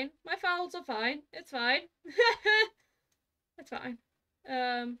fine. My files are fine. It's fine. It's fine.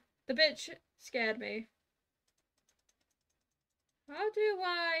 The bitch scared me. How do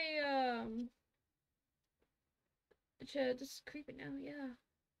I this is creepy now, yeah.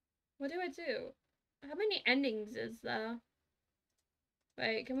 What do I do? How many endings is there?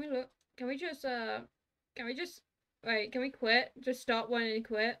 Wait, can we look? Can we just, wait, can we quit? Just start one and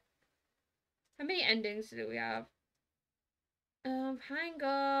quit? How many endings do we have? Hang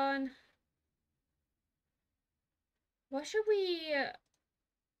on. What should we...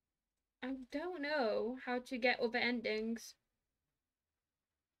 I don't know how to get other endings.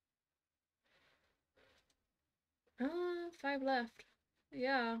 5 left.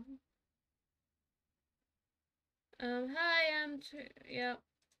 Yeah. Hi, yeah.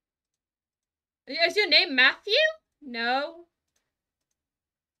 Is your name Matthew? No.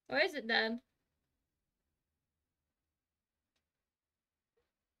 What is it then?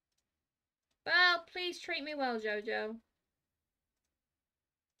 Well, please treat me well, Jojo.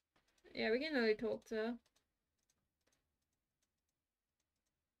 Yeah, we can only talk to her.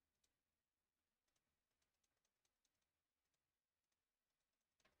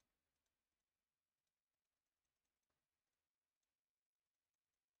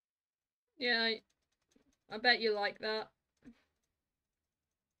 Yeah, I bet you like that.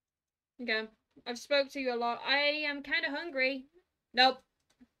 Okay. I've spoke to you a lot. I am kind of hungry. Nope.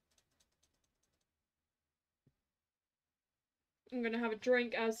 I'm gonna have a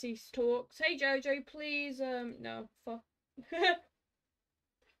drink as he talks. Hey, Jojo, please, no, fuck.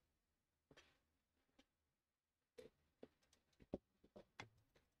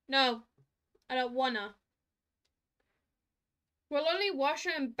 No, I don't wanna. We'll only wash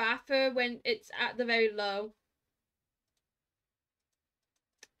her and bath her when it's at the very low.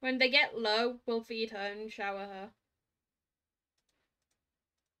 When they get low, we'll feed her and shower her.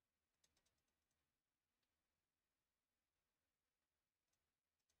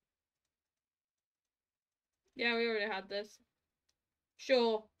 Yeah, we already had this.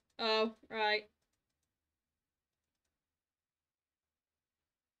 Sure. Oh, right.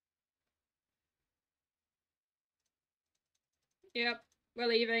 Yep. We're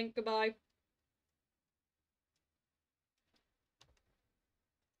leaving. Goodbye.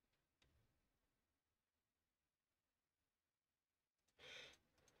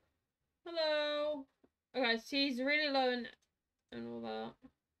 Hello. Okay, so he's really low and all that.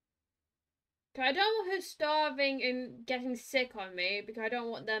 Okay, I don't want her starving and getting sick on me because I don't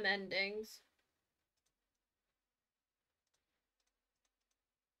want them endings.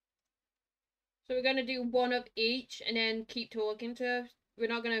 So we're gonna do one of each and then keep talking to her. We're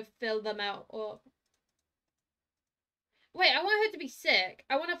not gonna fill them out up. Wait, I want her to be sick.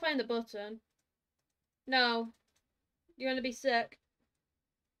 I want to find the button. No, you're gonna be sick.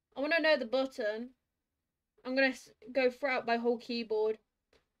 I want to know the button. I'm gonna go throughout my whole keyboard.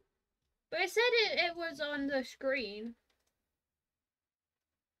 But it said it was on the screen.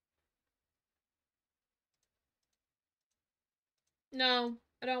 No,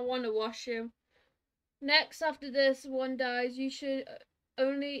 I don't want to wash you. Next, after this one dies, you should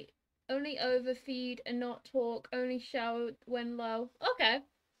only overfeed and not talk. Only shower when low. Okay,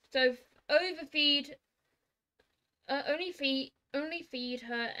 so overfeed. Only feed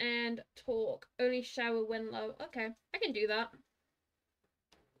her and talk. Only shower when low. Okay, I can do that.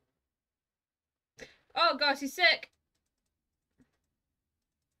 Oh gosh, he's sick.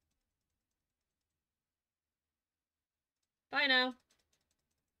 Bye now.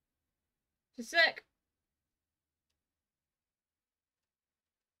 She's sick.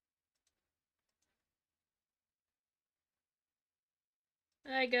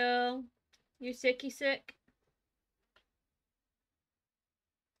 Hi girl. You sicky sick?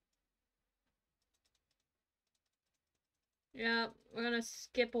 Yeah, we're gonna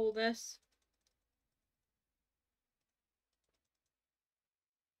skip all this.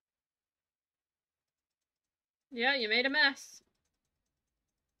 Yeah, you made a mess.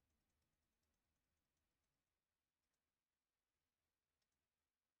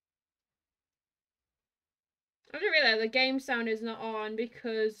 I didn't realize the game sound is not on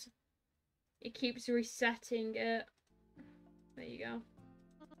because it keeps resetting it. There you go.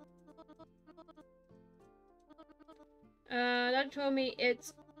 That told me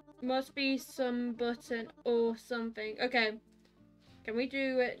it must be some button or something. Okay. Can we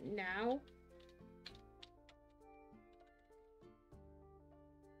do it now?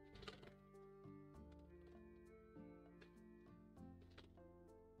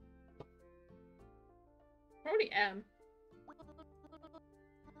 Probably M.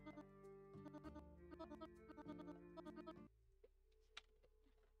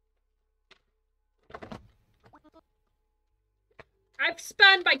 I've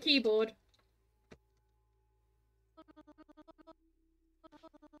spanned my keyboard.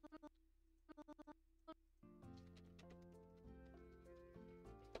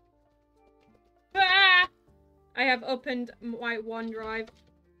 Ah! I have opened my OneDrive.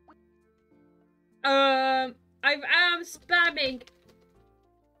 I am spamming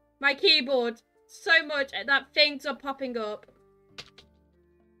my keyboard so much that things are popping up.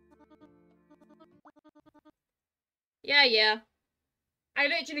 Yeah, yeah. I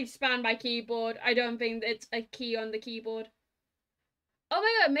literally spam my keyboard. I don't think it's a key on the keyboard. Oh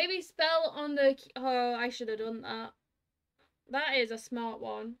my god, maybe spell on the oh, I should have done that. That is a smart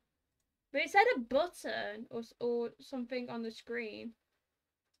one. But it said a button or something on the screen.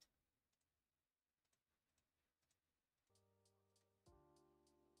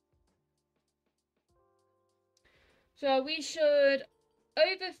 So we should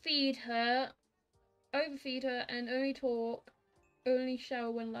overfeed her and only talk, only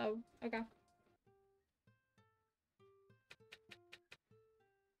shower when low. Okay.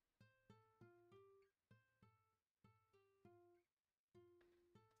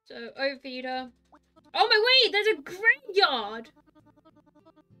 So overfeed her. Oh my wait, there's a graveyard!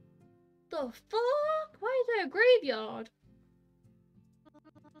 The fuck? Why is there a graveyard?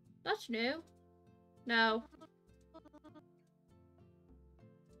 That's new. No.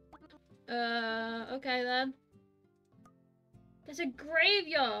 Okay then. There's a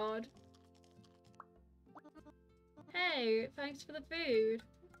graveyard! Hey, thanks for the food.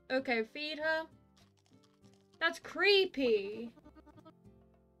 Okay, feed her. That's creepy.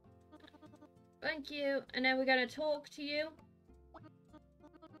 Thank you. And then we're gonna talk to you.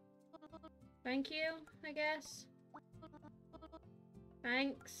 Thank you, I guess.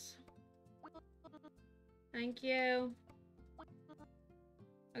 Thanks. Thank you.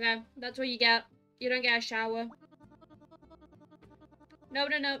 Okay, that's what you get. You don't get a shower. No,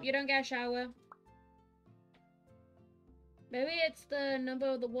 no, no, you don't get a shower. Maybe it's the number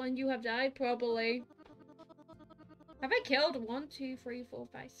of the one you have died, probably. Have I killed 1, 2, 3, 4,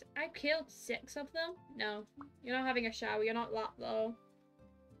 5, 6? I've killed 6 of them? No. You're not having a shower, you're not that though.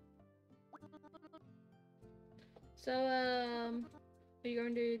 So, are you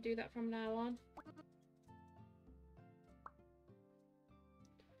going to do that from now on?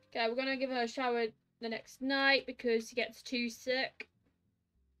 Okay, we're gonna give her a shower the next night because she gets too sick.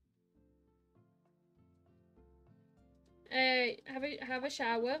 Have a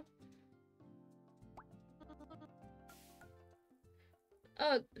shower.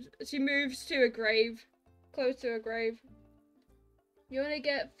 Oh, she moves to a grave. Close to a grave. You only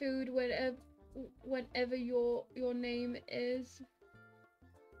get food whenever your name is.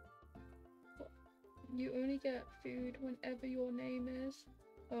 You only get food whenever your name is.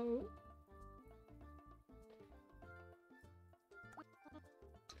 Oh.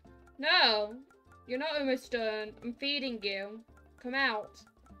 No! You're not almost done. I'm feeding you. Come out.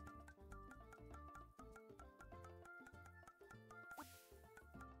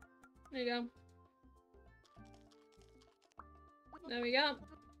 There you go. There we go.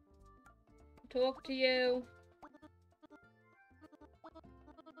 Talk to you.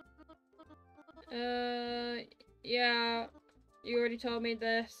 Yeah. You already told me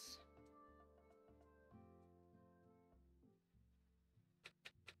this.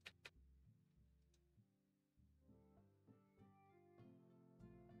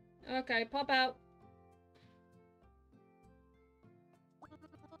 Okay, pop out.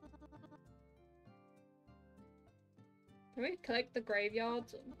 Can we collect the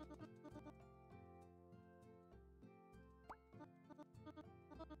graveyards?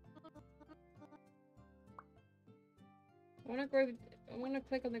 I wanna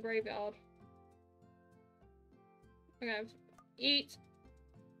click on the graveyard. Okay. Eat.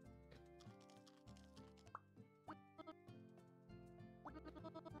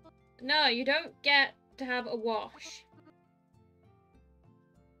 No, you don't get to have a wash.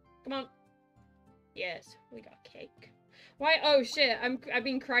 Come on. Yes, we got cake. Why? Oh shit! I've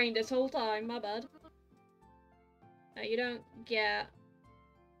been crying this whole time. My bad. No, you don't get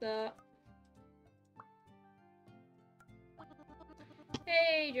the.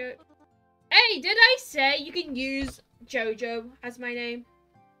 Hey, Joe. Hey, did I say you can use Jojo as my name?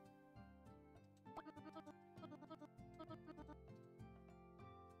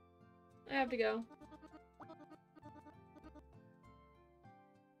 I have to go.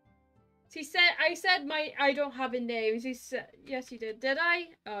 He said, I said I don't have a name. He said, yes, you did. Did I?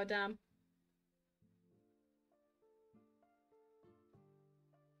 Oh, damn.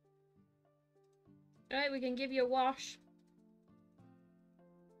 Alright, we can give you a wash.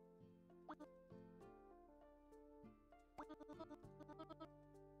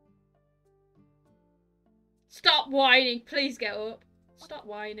 Stop whining. Please get up. Stop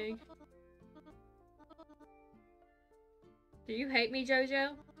whining. Do you hate me,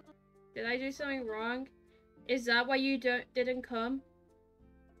 Jojo? Did I do something wrong? Is that why you didn't come?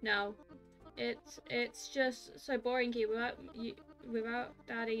 No. It's just so boring here without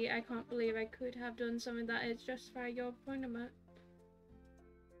Daddy. I can't believe I could have done something that is justify your appointment.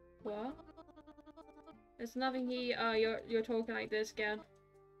 What? There's nothing here. Oh, you're talking like this again.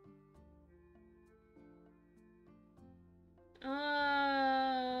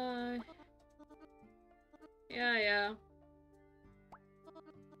 Yeah, yeah.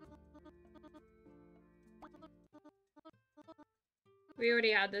 We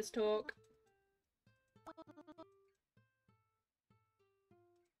already had this talk.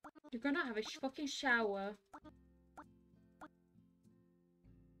 You're gonna have a fucking shower.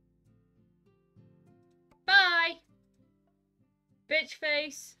 Bye! Bitch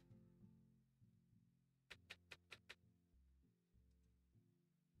face.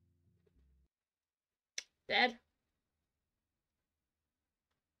 Dead.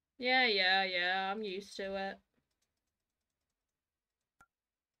 Yeah, yeah, yeah. I'm used to it.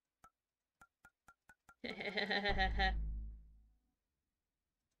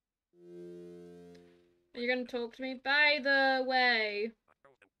 You're gonna talk to me? By the way,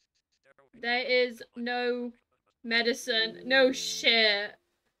 there is no medicine. No shit.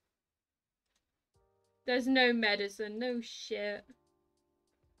 There's no medicine. No shit.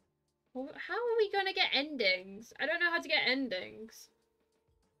 Well, how are we gonna get endings? I don't know how to get endings.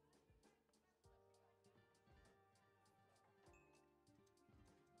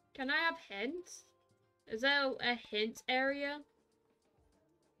 Can I have hints? Is there a hint area?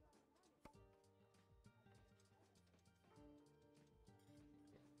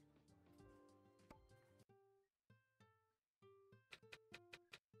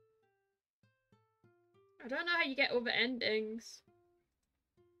 I don't know how you get other endings.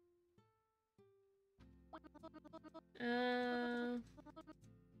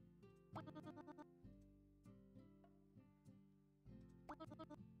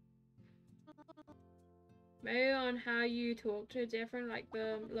 Maybe on how you talk to a different, like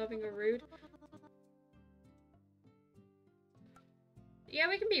the loving or rude. Yeah,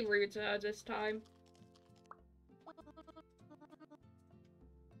 we can be rude to her this time.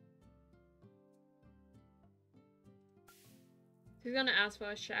 She's gonna ask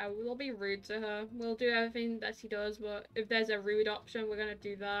for a shower. We'll be rude to her. We'll do everything that she does, but if there's a rude option, we're gonna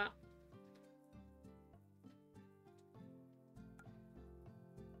do that.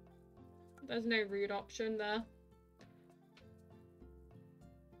 There's no rude option there.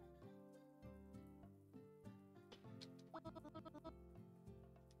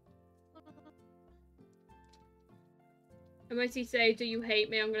 And when she say, "Do you hate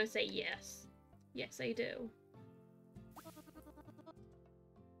me?" I'm gonna say yes. Yes, I do.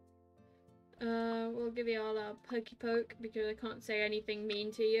 We'll give you all a pokey poke because I can't say anything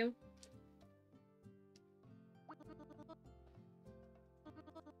mean to you.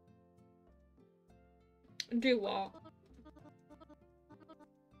 Do what?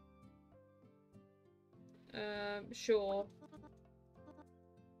 Sure.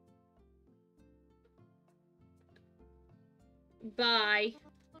 Bye.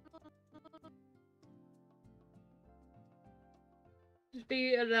 Just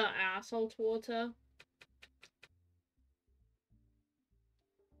be a little asshole towards her.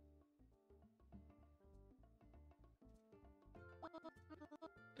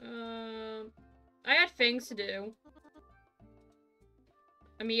 I had things to do.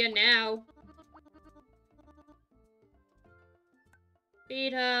 I'm here now.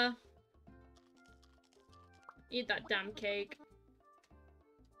 Feed her. Eat that damn cake.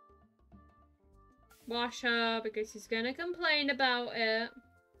 Wash her because she's gonna complain about it.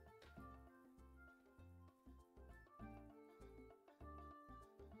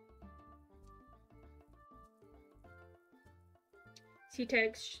 She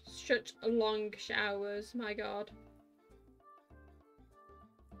takes such long showers, my god.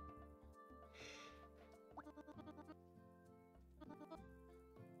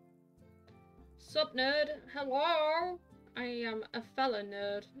 Sup, nerd? Hello? I am a fella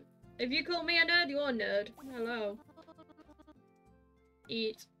nerd. If you call me a nerd, you're a nerd. Hello.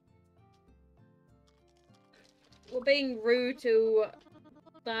 Eat. We're being rude to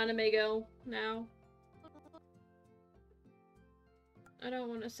the anime girl now. I don't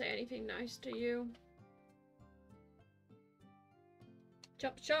want to say anything nice to you.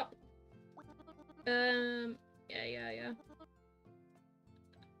 Chop chop. Yeah.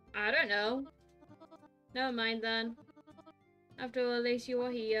 I don't know. Never mind then. After all, at least you are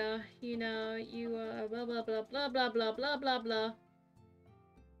here. You know, you are blah blah blah blah blah blah blah blah blah.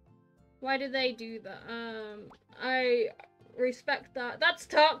 Why did they do that? I respect that. That's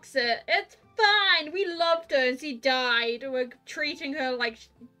toxic. It's fine. We loved her and she died. We're treating her like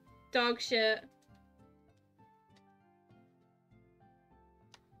dog shit.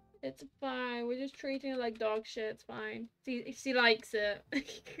 It's fine. We're just treating her like dog shit. It's fine. She likes it.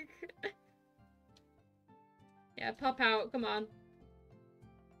 Yeah, pop out. Come on.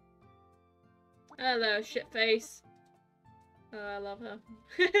 Hello, shitface. Oh, I love her.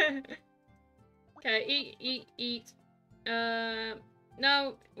 Okay, eat, eat, eat.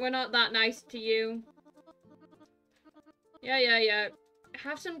 No, we're not that nice to you. Yeah, yeah, yeah.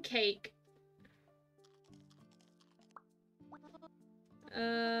 Have some cake.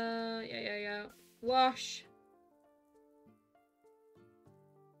 Yeah, yeah, yeah. Wash.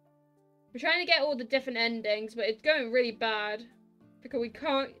 We're trying to get all the different endings, but it's going really bad.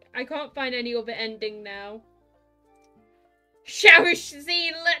 Because I can't find any other ending now. Shower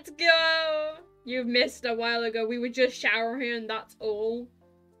scene, let's go! You've missed a while ago. We were just showering and that's all.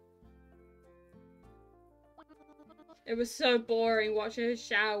 It was so boring watching her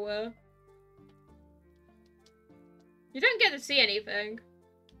shower. You don't get to see anything.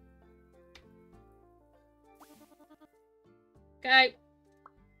 Okay.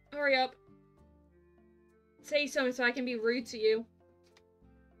 Hurry up. Say something so I can be rude to you.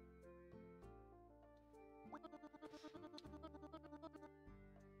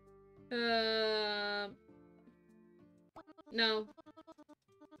 No.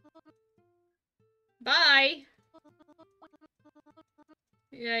 Bye!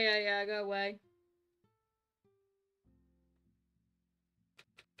 Yeah, yeah, yeah, go away.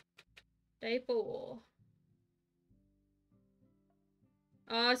 Day 4.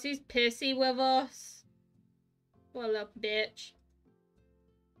 Oh, she's pissy with us. What a little bitch.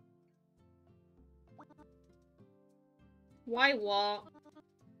 Why what?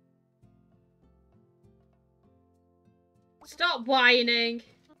 Stop whining.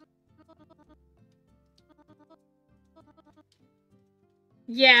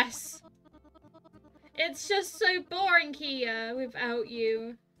 Yes. It's just so boring here without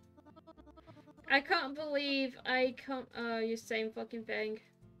you. I can't believe I can't. Oh, you're saying fucking thing.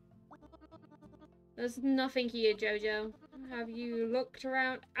 There's nothing here, Jojo. Have you looked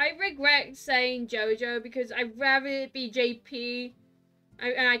around? I regret saying Jojo because I'd rather it be JP.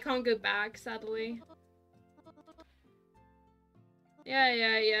 And I can't go back, sadly. Yeah,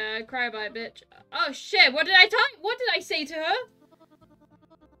 yeah, yeah. Cry about it, bitch. Oh shit! What did I talk? What did I say to her?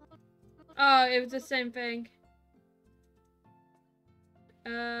 Oh, it was the same thing.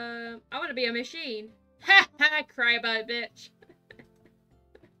 I want to be a machine. Ha ha! Cry about it, bitch.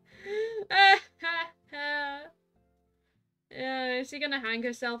 Ha ha ha. Is she gonna hang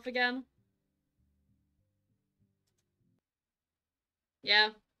herself again? Yeah.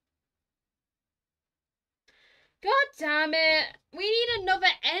 God damn it! We need another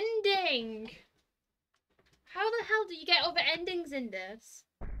ending! How the hell do you get other endings in this?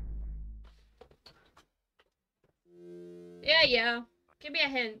 Yeah, yeah. Give me a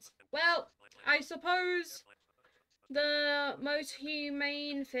hint. Well, I suppose the most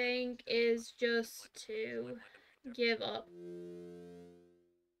humane thing is just to give up.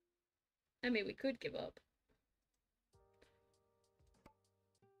 I mean, we could give up.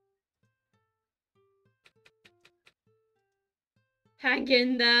 Hang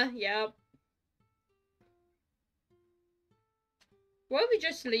in there, yep. Why don't we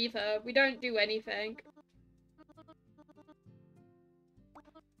just leave her? We don't do anything.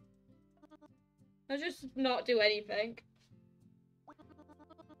 Let's just not do anything.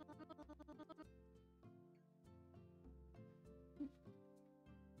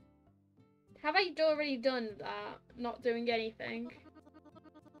 Have I already done that? Not doing anything.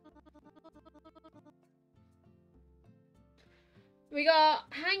 We got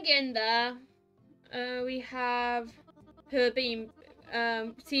hang in there. We have her being,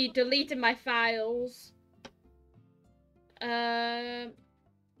 she deleted my files. Because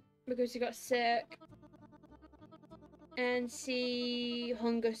she got sick. And she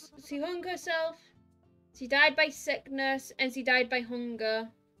hung herself. She died by sickness and she died by hunger.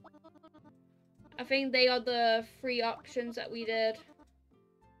 I think they are the 3 options that we did.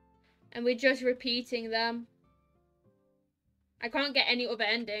 And we're just repeating them. I can't get any other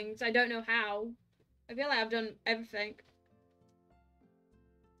endings. I don't know how. I feel like I've done everything.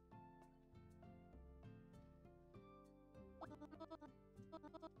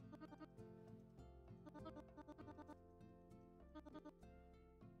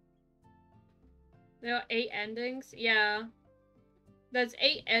 There are 8 endings? Yeah. There's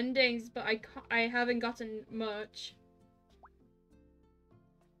 8 endings, but I haven't gotten much.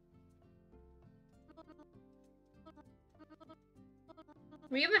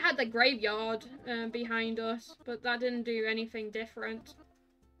 We even had the graveyard behind us, but that didn't do anything different.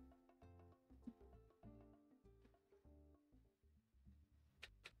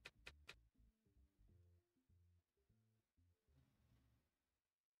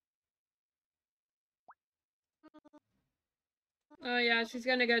 Oh yeah, she's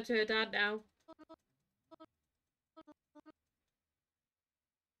gonna go to her dad now.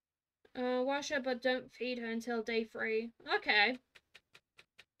 Wash her, but don't feed her until day 3. Okay.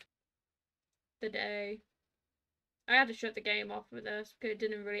 The day. I had to shut the game off with this because it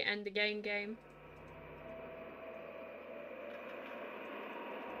didn't really end the game.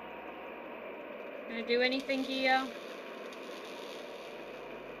 Can I do anything here?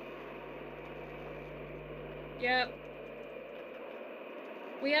 Yep.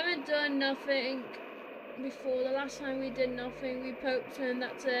 We haven't done nothing before. The last time we did nothing, we poked her and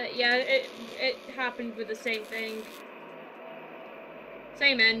that's it. Yeah, it happened with the same thing.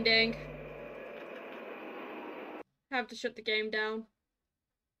 Same ending. Have to shut the game down.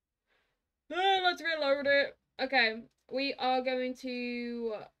 Let's reload it. Okay, we are going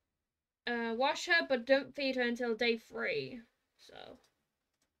to wash her, but don't feed her until day 3. So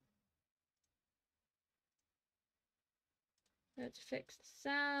let's fix the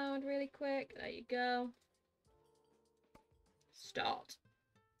sound really quick. There you go. Start.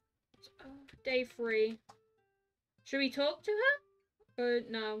 Day 3. Should we talk to her? Or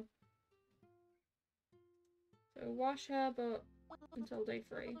no? So wash her, but until day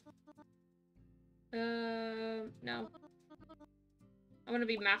 3. No. I want to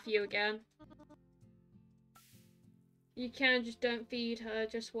be Matthew again. You can, just don't feed her,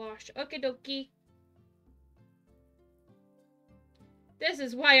 just wash. Okie dokie. This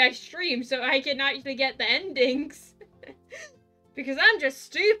is why I stream, so I can actually get the endings. Because I'm just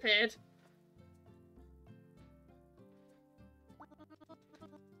stupid.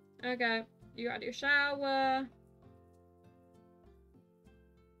 Okay, you gotta do a shower.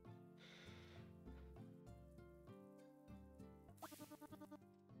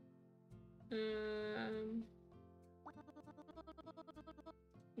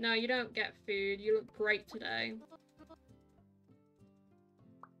 No, you don't get food. You look great today.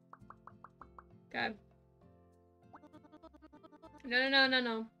 Okay.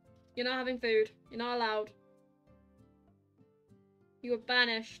 No. You're not having food. You're not allowed. You were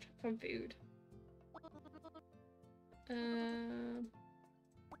banished from food. No,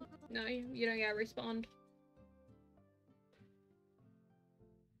 you don't get a respawn.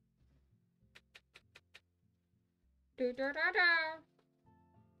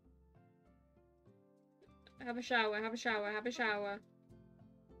 Have a shower, have a shower, have a shower.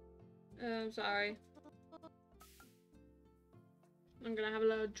 I'm sorry. I'm gonna have a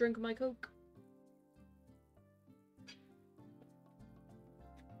little drink of my Coke.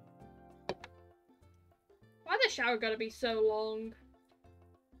 Why the shower gotta be so long?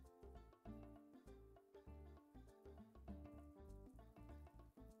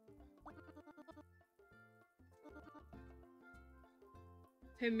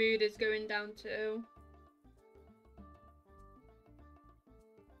 Her mood is going down too.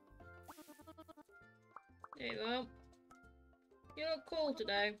 There you go. You look cool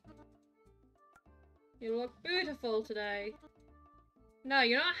today. You look beautiful today. No,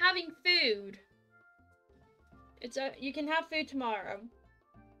 you're not having food. You can have food tomorrow.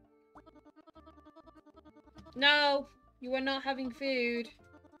 No, you are not having food.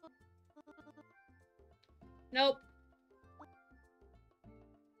 Nope.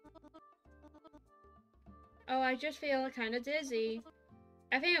 Oh, I just feel kind of dizzy.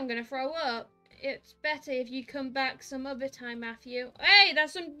 I think I'm gonna throw up. It's better if you come back some other time, Matthew. Hey,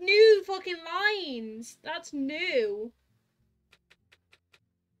 that's some new fucking lines. That's new.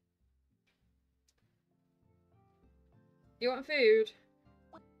 You want food?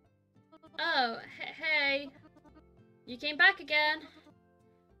 Oh, hey. You came back again.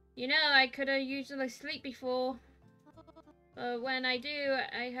 You know, I could have usually sleep before. But when I do,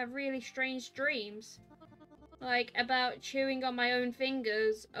 I have really strange dreams. Like, about chewing on my own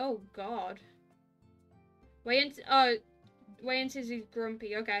fingers. Oh, God. Wait until he's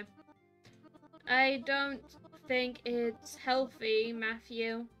grumpy. Okay. I don't think it's healthy,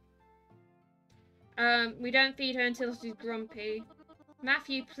 Matthew. We don't feed her until she's grumpy.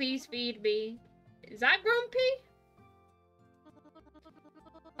 Matthew, please feed me. Is that grumpy?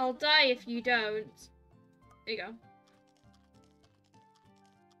 I'll die if you don't. There you go.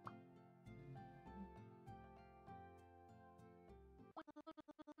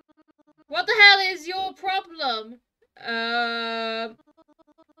 What the hell is your problem? I'm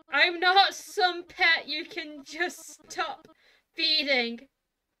not some pet you can just stop feeding.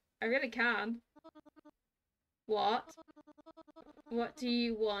 I really can. What? What do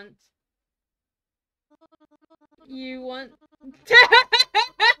you want? You want...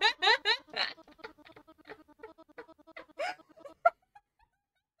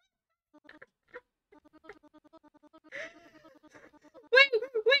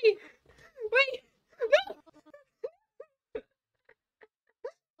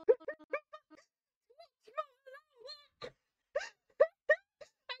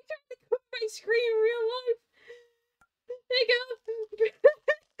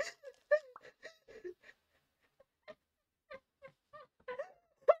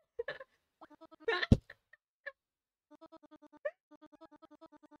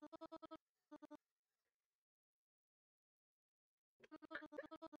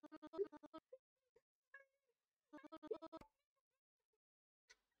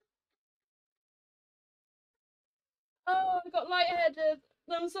 got lightheaded.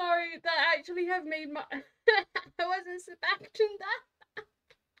 I'm sorry. That actually have made my. I wasn't expecting that.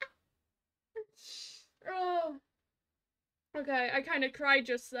 Oh. Okay, I kind of cried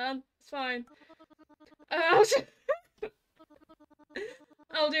just then. It's fine. I'll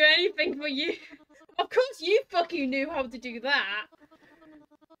do anything for you. Of course, you fucking knew how to do that.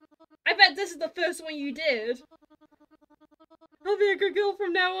 I bet this is the first one you did. I'll be a good girl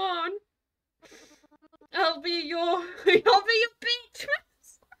from now on. I'll be your beatress.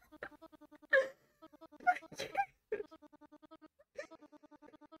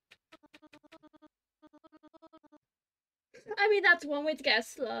 I mean, that's one way to get a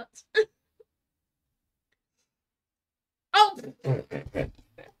slut. Oh!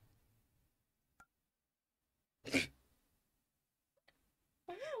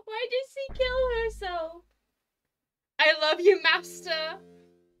 Why did she kill herself? I love you, master.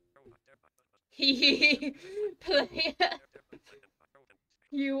 Player.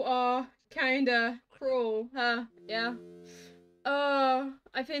 You are kinda cruel, huh? Yeah. Oh,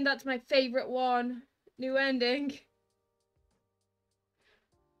 I think that's my favorite one. New ending.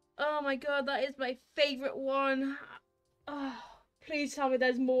 Oh my god, that is my favorite one. Oh, please tell me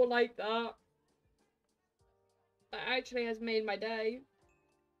there's more like that. That actually has made my day.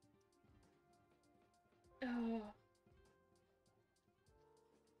 Oh.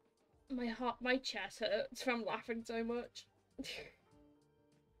 My chest hurts from laughing so much.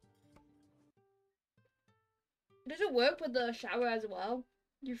 Does it work with the shower as well?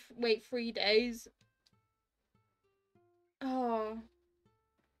 You wait 3 days. Oh.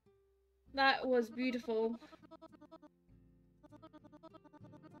 That was beautiful.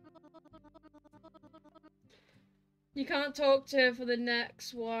 You can't talk to her for the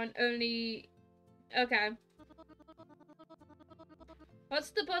next one, only... Okay. What's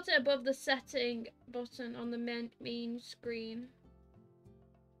the button above the setting button on the main screen?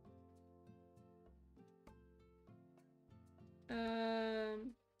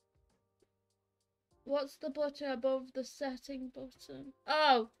 What's the button above the setting button?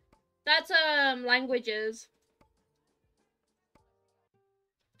 Oh, that's languages.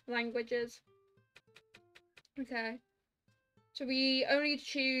 Languages. Okay. So we only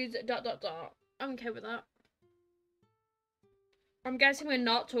choose ... I'm okay with that. I'm guessing we're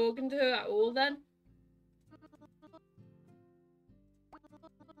not talking to her at all then.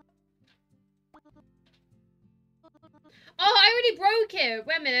 Oh, I already broke it.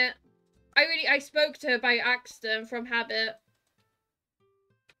 Wait a minute. I spoke to her by accident from habit.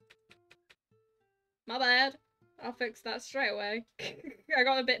 My bad. I'll fix that straight away. I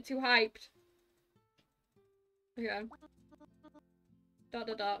got a bit too hyped. Okay. ...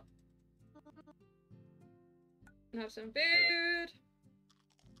 Have some food.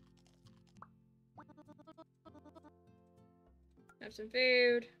 Have some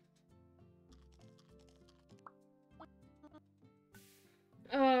food.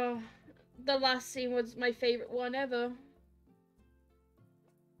 Oh, the last scene was my favorite one ever.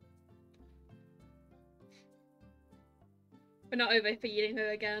 We're not overfeeding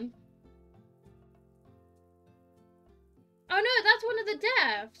her again. Oh no, that's one of the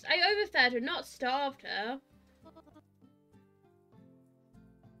deaths. I overfed her, not starved her.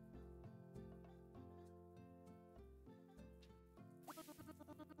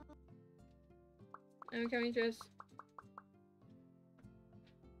 And can we just... ...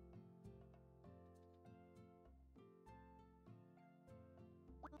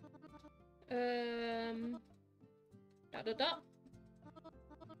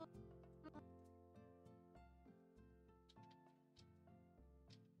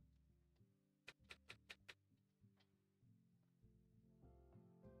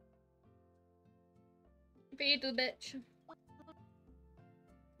 Feed the bitch. ...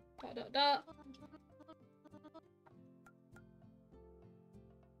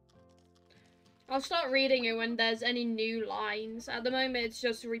 I'll start reading it when there's any new lines. At the moment, it's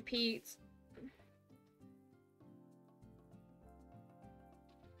just repeats.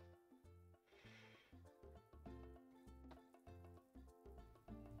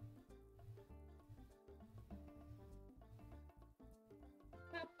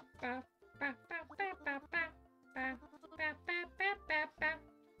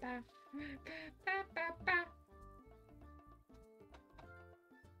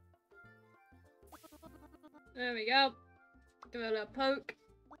 There we go. Give it a little poke.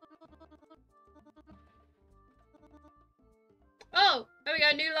 Oh, there we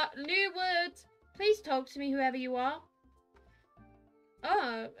go. New words. Please talk to me, whoever you are.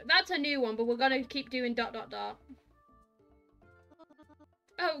 Oh, that's a new one, but we're gonna keep doing ...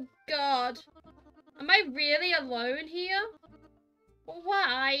 Oh God, am I really alone here?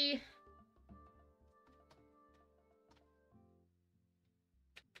 Why?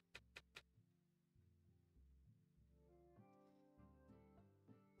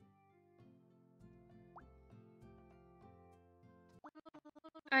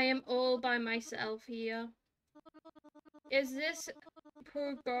 I am all by myself here. Is this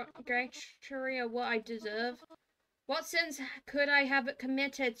purgatory what I deserve? What sins could I have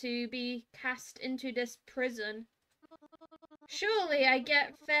committed to be cast into this prison? Surely I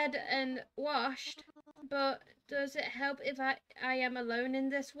get fed and washed, but does it help if I am alone in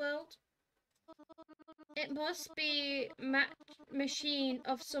this world? It must be a machine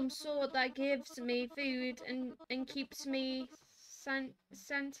of some sort that gives me food and keeps me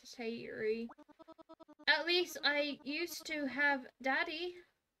sanitary. At least I used to have Daddy.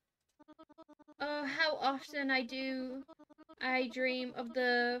 Oh, how often I dream of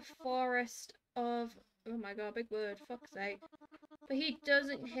the forest of... Oh my god, big word, fuck's sake. But he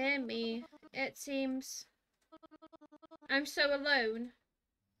doesn't hear me. It seems I'm so alone.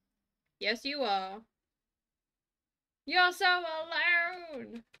 Yes, you are. You're so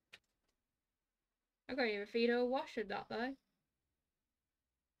alone! I can't even feed her a wash with that though.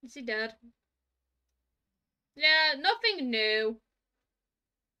 Is he dead? Yeah, nothing new.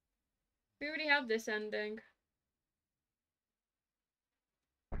 We already have this ending.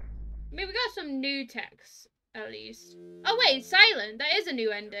 I mean, we got some new text, at least. Oh wait, silent. That is a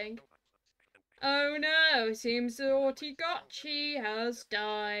new ending. Oh no, seems the t-gotchi has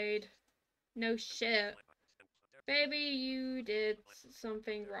died. No shit. Baby, you did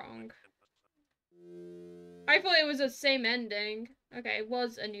something wrong. I thought it was the same ending. Okay, it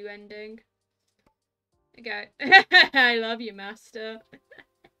was a new ending. Okay. I love you, master.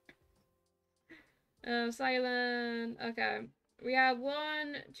 Silent. Okay. We have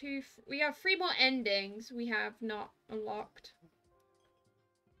we have 3 more endings we have not unlocked.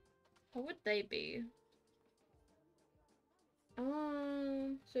 What would they be?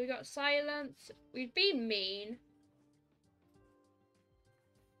 So we got silence. We'd be mean.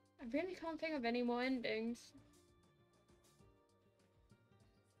 I really can't think of any more endings.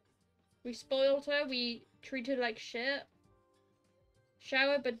 We spoiled her. We treated her like shit.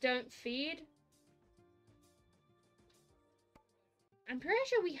 Shower but don't feed. I'm pretty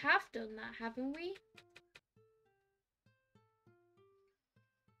sure we have done that, haven't we?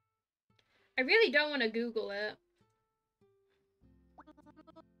 I really don't want to Google it.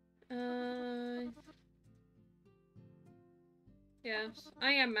 Yes,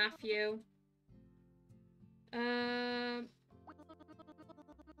 I am Matthew.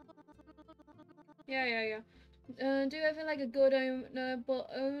 Yeah. Do everything like a good owner, but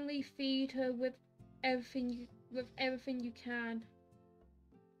only feed her with everything you can.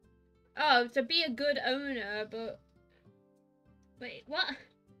 Oh, to be a good owner, but wait, what?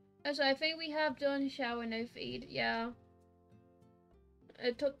 Oh, so I think we have done shower no feed. Yeah.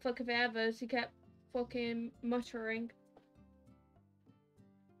 It took fucking forever. She kept fucking muttering.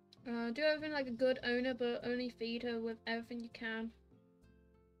 Do everything like a good owner, but only feed her with everything you can.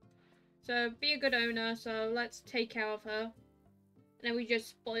 So, be a good owner, so let's take care of her. And then we just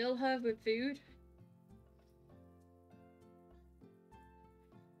spoil her with food.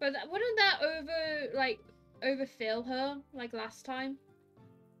 But wouldn't that overfill her, like last time?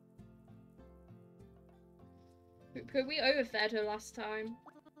 Could we overfed her last time?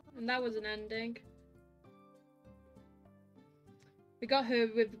 And that was an ending. We got her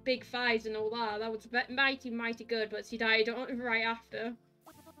with big thighs and all that. That was mighty good, but she died right after.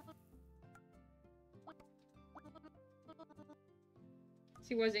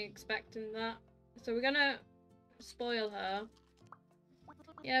 She wasn't expecting that. So we're gonna spoil her.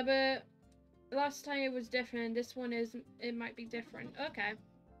 Yeah, but last time it was different. This one it might be different. Okay.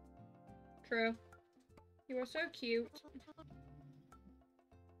 True. You are so cute.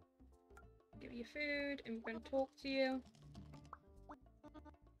 Give you food and we're gonna talk to you.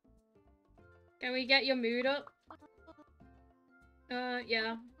 Can we get your mood up?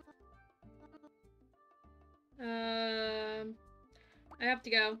 Yeah. I have to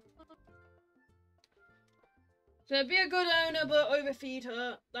go. So be a good owner, but overfeed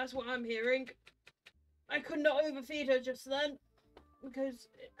her. That's what I'm hearing. I could not overfeed her just then because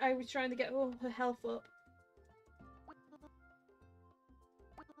I was trying to get all her health up.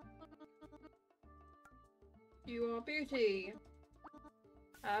 You are beauty.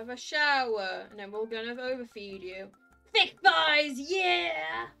 Have a shower, and then we're gonna overfeed you. Thick thighs,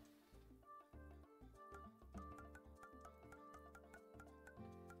 yeah!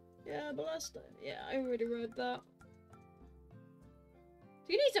 Yeah, but last time, yeah, I already read that.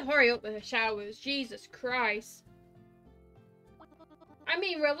 You need to hurry up with the showers, Jesus Christ.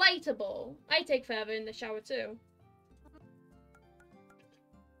 mean, relatable. I take forever in the shower too.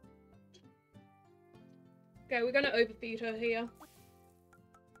 Okay, we're gonna overfeed her here.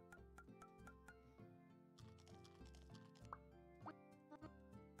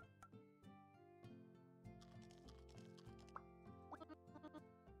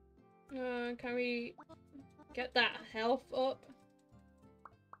 Can we get that health up?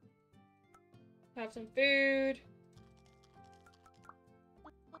 Have some food.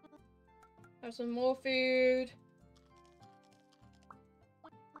 Have some more food.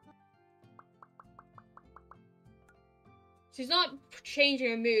 She's not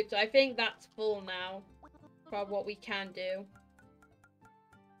changing her mood, so I think that's full now for what we can do.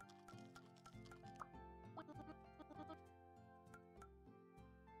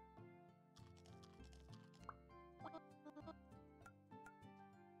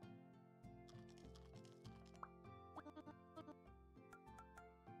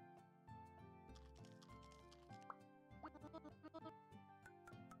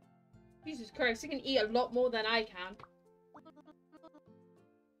 Jesus Christ, you can eat a lot more than I can.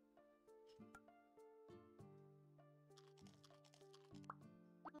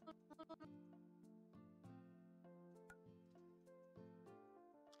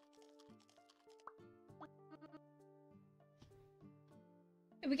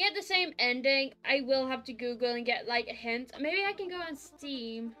 If we get the same ending, I will have to Google and get like a hint. Maybe I can go on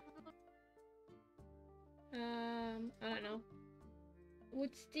Steam. I don't know.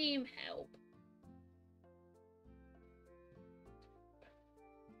 Would Steam help?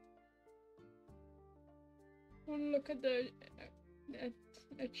 Look at the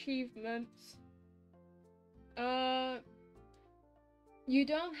achievements. You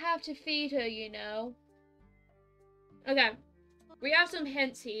don't have to feed her, you know. Okay, we have some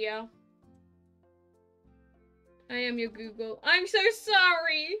hints here. I am your Google. I'm so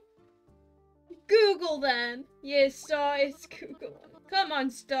sorry. Google then. Yes, Star, it's Google. Come on,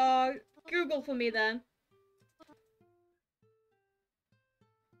 Star. Google for me then.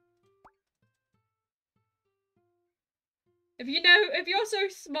 If you're so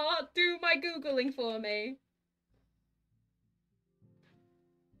smart, do my Googling for me.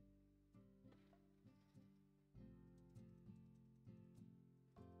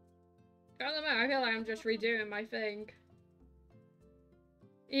 I don't know, I feel like I'm just redoing my thing.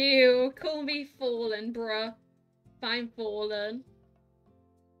 Ew, call me fallen, bruh. I'm fallen.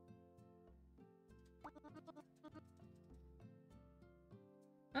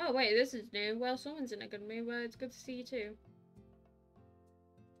 Oh wait, this is new. Well, someone's in a good mood. Well, it's good to see you too.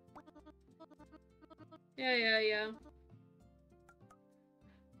 Yeah.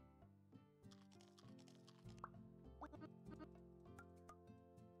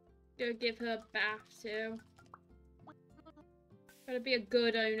 Go give her a bath too. Gotta be a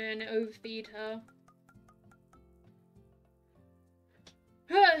good owner and overfeed her.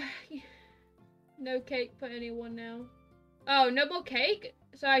 No cake for anyone now. Oh, no more cake?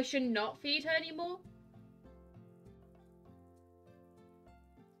 So I should not feed her anymore?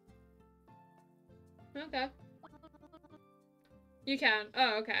 Okay. You can.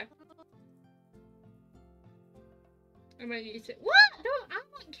 Oh, okay. I'm gonna use it. What? No, I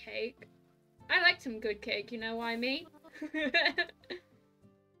want cake. I like some good cake, you know what I mean?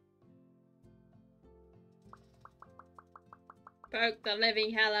 Poke the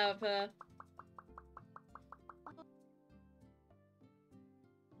living hell out of her.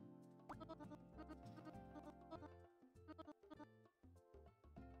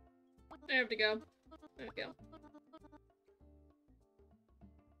 There we go. There we go.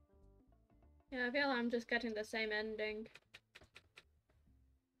 Yeah, I feel like I'm just getting the same ending.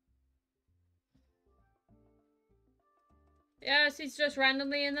 Yes, he's just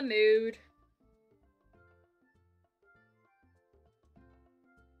randomly in the mood.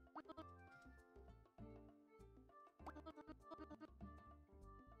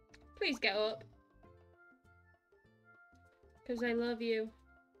 Please get up. Because I love you.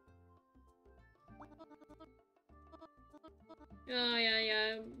 Oh,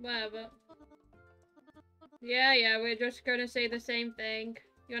 yeah, whatever. Yeah, we're just gonna say the same thing.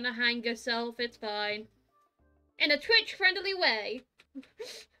 You're gonna hang yourself, it's fine. In a Twitch-friendly way.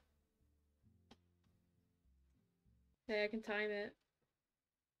 Hey, I can time it.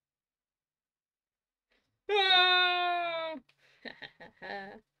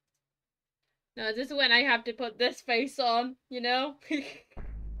 No, this is when I have to put this face on, you know?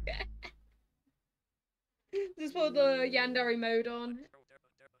 Just put the Yandere mode on.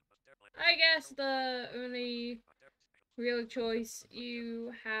 I guess the only real choice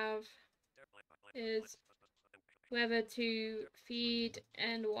you have is whether to feed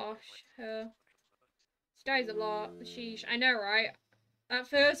and wash her. She dies a lot. Sheesh. I know, right? At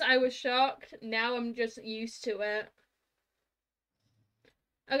first I was shocked. Now I'm just used to it.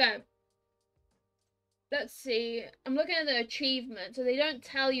 Okay. Let's see. I'm looking at the achievement. So they don't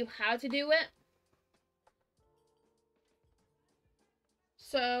tell you how to do it.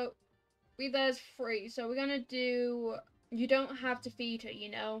 So there's 3. So we're gonna do... You don't have to feed her, you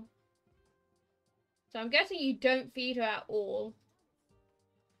know. So I'm guessing you don't feed her at all.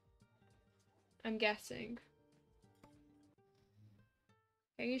 I'm guessing.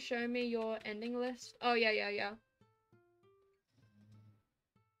 Can you show me your ending list? Oh, yeah.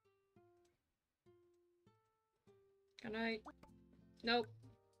 Can I? Nope.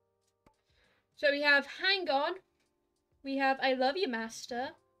 So we have Hang On. We have I Love You, Master.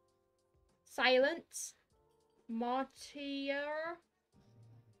 Silence. Martyr.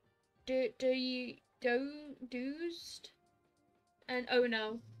 Dozed. And Oh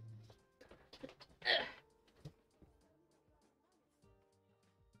No.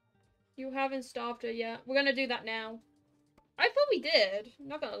 You haven't starved her yet. We're gonna do that now. I thought we did.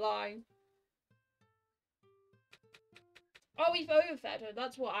 Not gonna lie. Oh, we've overfed her.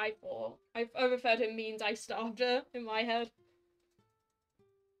 That's what I thought. I've overfed her means I starved her in my head.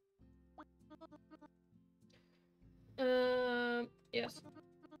 Yes.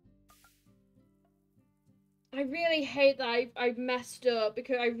 I really hate that I've messed up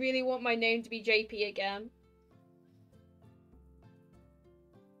because I really want my name to be JP again.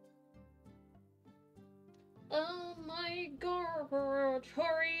 Oh my god,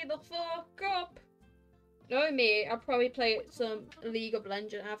 hurry the fuck up. Knowing me, I'll probably play some League of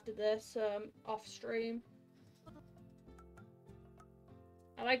Legends after this, off stream.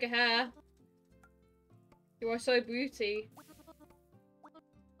 I like her hair. You are so booty.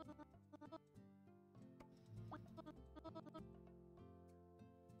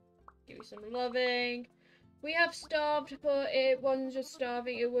 Give you some loving. We have starved, but it wasn't just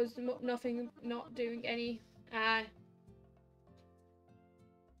starving, it was nothing, not doing any.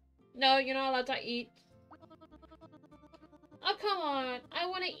 No, you're not allowed to eat. Oh, come on. I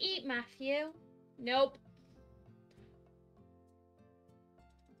want to eat, Matthew. Nope.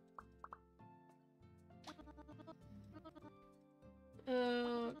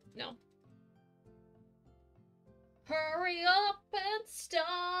 No. Hurry up and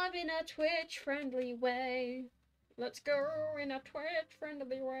starve in a Twitch-friendly way. Let's go in a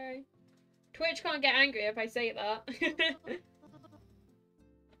Twitch-friendly way. Twitch can't get angry if I say that.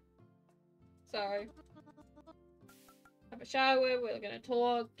 Sorry. Have a shower, we're gonna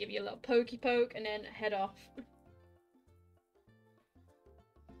talk, give you a little pokey poke, and then head off.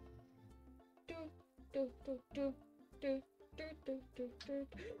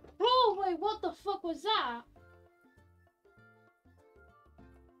 Oh wait, what the fuck was that?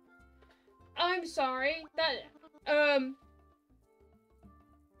 I'm sorry. That oh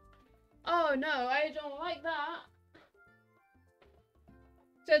no, I don't like that.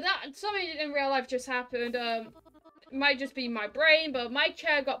 So that something in real life just happened. It might just be my brain, but my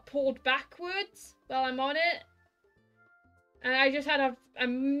chair got pulled backwards while I'm on it. And I just had a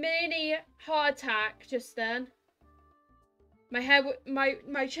mini heart attack just then. My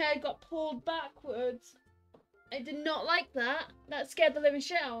chair got pulled backwards. I did not like that. That scared the living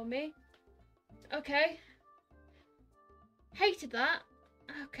shit out of me. Okay. Hated that.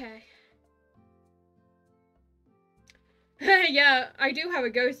 Okay. Yeah, I do have a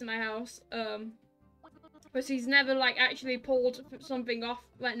ghost in my house. But she's never like actually pulled something off.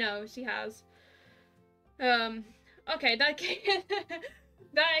 Like no, she has. Okay, that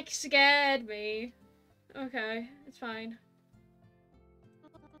that scared me. Okay, it's fine.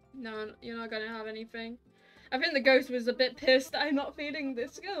 No, you're not gonna have anything. I think the ghost was a bit pissed that I'm not feeding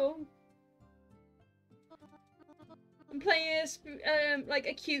this girl. I'm playing like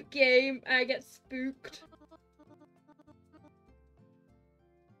a cute game and I get spooked.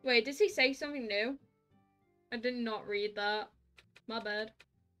 Wait, did he say something new? I did not read that. My bad.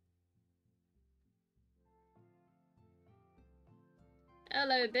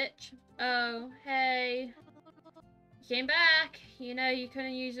 Hello, bitch. Oh, hey. You came back. You know, you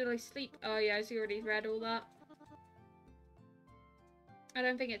couldn't usually sleep. Oh, yeah, I already read all that. I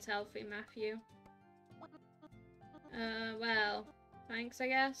don't think it's healthy, Matthew. Well, thanks, I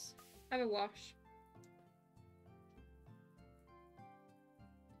guess. Have a wash.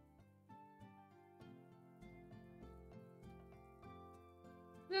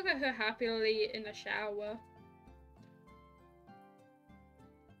 Look at her happily in the shower.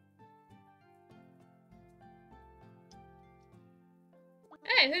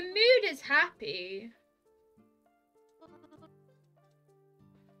 Hey, her mood is happy.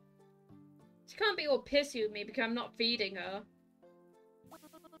 be all pissy with me because I'm not feeding her.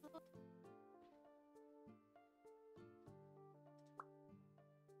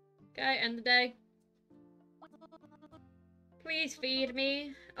 Okay, end the day. Please feed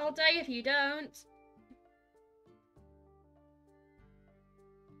me. I'll die if you don't.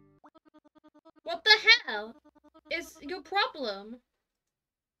 What the hell is your problem?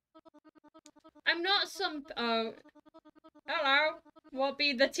 I'm not some. Oh, hello. What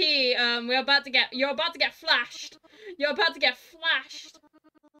be the tea? You're about to get flashed. You're about to get flashed.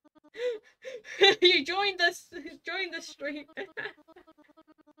 You joined the stream.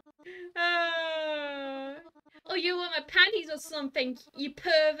 Oh, you want my panties or something, you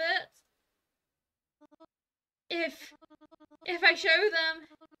pervert? If I show them,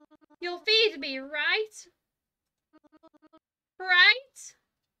 you'll feed me, right? Right?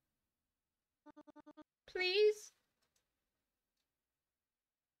 Please?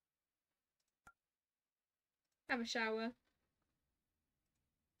 Have a shower.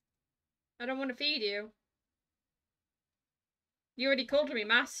 I don't want to feed you. You already called me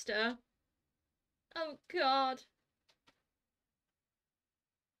master. Oh, God.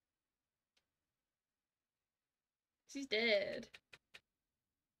 She's dead.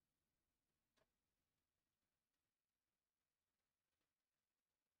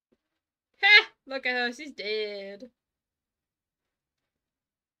 Ha! Look at her, she's dead.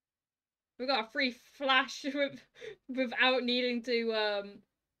 We got a free flash without needing to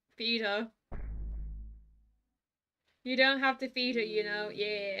feed her. You don't have to feed her, you know.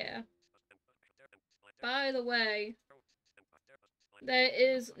 Yeah. By the way, there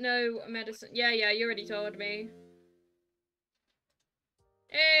is no medicine. Yeah, you already told me.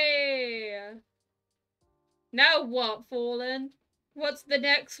 Hey! Now what, Fallen? What's the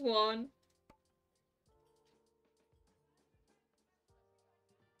next one?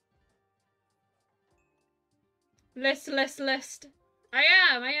 List. I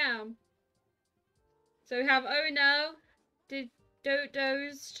am. So we have Oh No,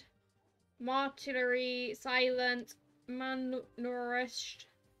 Dozed, Martillery, Silent, Malnourished,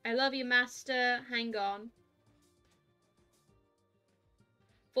 I Love You Master, Hang On.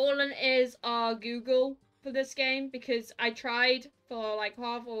 Fallen is our Google for this game because I tried for like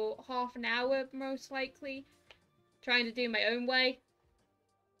half an hour most likely, trying to do my own way.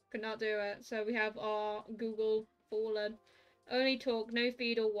 Could not do it. So we have our Google Fallen. Only talk, no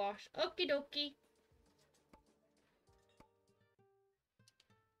feed or wash. Okie dokie.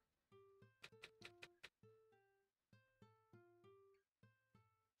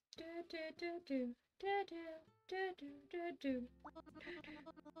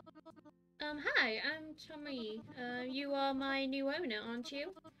 Hi, I'm Tommy. You are my new owner, aren't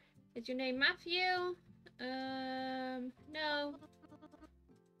you? Is your name Matthew? No.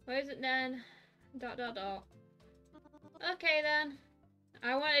 What is it then? ... Okay then.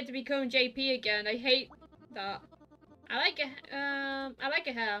 I wanted to become JP again. I hate that. I like it. I like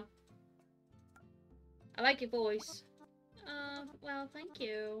your hair. I like your voice. Well, thank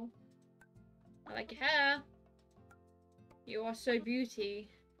you. I like your hair. You are so beauty.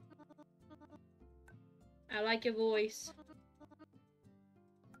 I like your voice.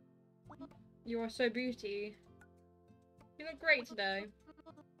 You are so beauty. You look great today.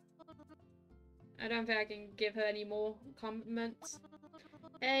 I don't think I can give her any more compliments.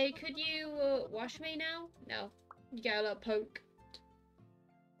 Hey, could you wash me now? No. You get a little poke.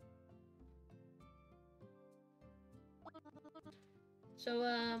 So,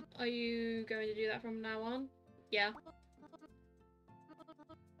 are you going to do that from now on? Yeah.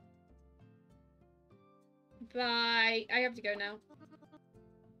 Bye. I have to go now.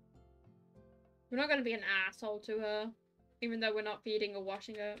 We're not going to be an asshole to her. Even though we're not feeding or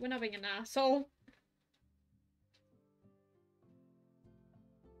washing her. We're not being an asshole.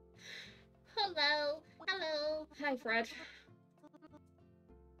 Hello. Hello. Hi, Fred.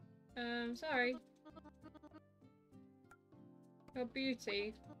 Sorry. Your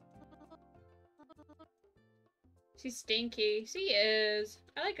beauty. She's stinky. She is.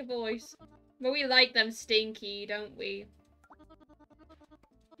 I like her voice. But we like them stinky, don't we?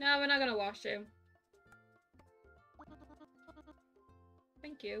 No, we're not gonna wash you.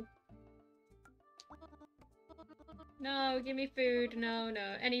 Thank you. No, give me food. No.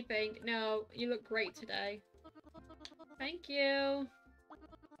 Anything. No, you look great today. Thank you.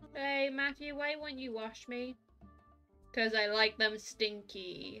 Hey, Matthew, why won't you wash me? Because I like them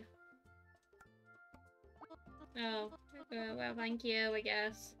stinky. Oh, well, thank you, I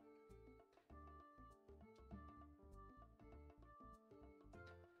guess.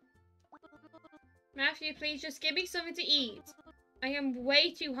 Matthew, please just give me something to eat. I am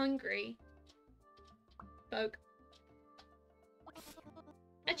way too hungry. Poke.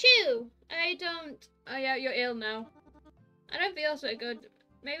 Achoo! I don't... Oh yeah, you're ill now. I don't feel so good.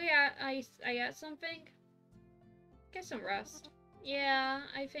 Maybe I get something? Get some rest. Yeah,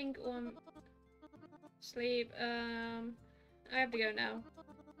 I think sleep. I have to go now.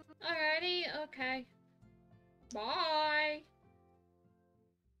 Alrighty, okay. Bye.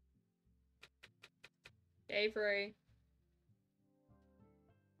 Day 3.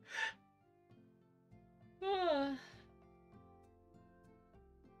 Oh.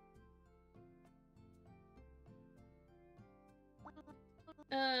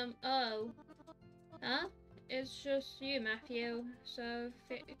 Huh? It's just you, Matthew. So,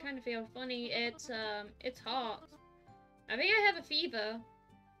 it kind of feels funny. It's hot. I think I have a fever.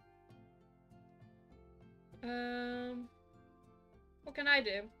 What can I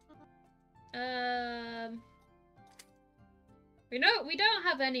do? We don't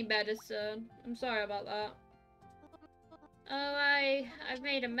have any medicine. I'm sorry about that. Oh, I've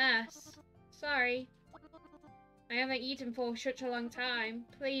made a mess. Sorry. I haven't eaten for such a long time.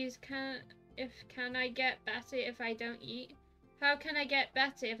 Please, can I get better if I don't eat? How can I get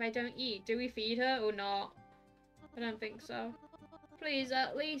better if I don't eat? Do we feed her or not? I don't think so. Please,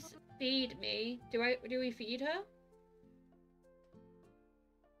 at least feed me. Do we feed her?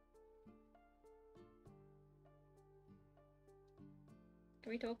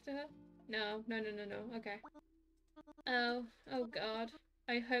 Can we talk to her? No. Okay. Oh God.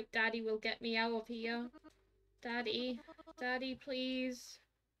 I hope Daddy will get me out of here. Daddy, please.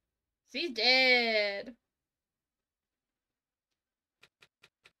 She's dead.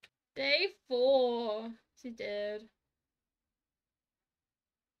 Day 4. She's dead.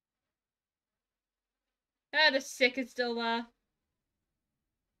 Ah, the sick is still there.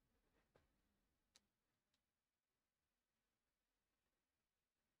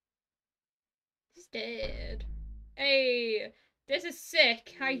 She's dead. Hey, this is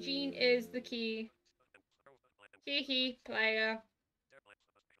sick. Hygiene is the key. Hee player.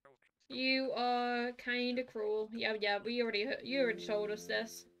 You are kinda cruel. Yeah, you already told us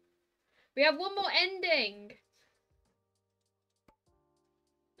this. We have one more ending.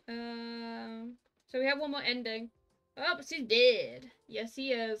 So we have one more ending. Oh, but she's dead. Yes,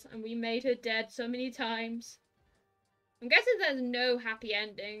 he is, and we made her dead so many times. I'm guessing there's no happy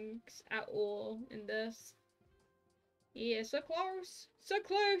endings at all in this. Yeah, so close. So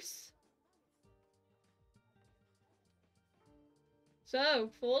close. So,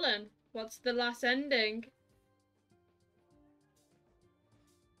 Fallen, what's the last ending?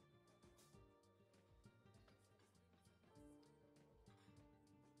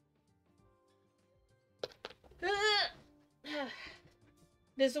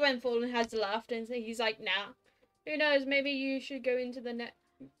 This is when Fallen has laughed and he's like, nah. Who knows, maybe you should go into the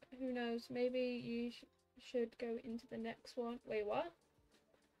Who knows, maybe you should go into the next one. Wait, what?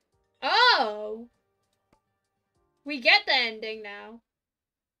 Oh! We get the ending now.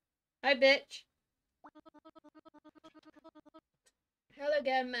 Hi, bitch. Hello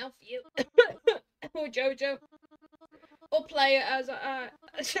again, Matthew. Or Jojo. Or play it as a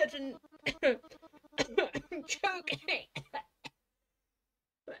certain... joking.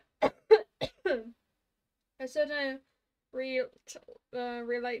 A certain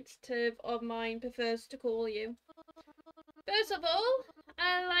relative of mine prefers to call you. First of all,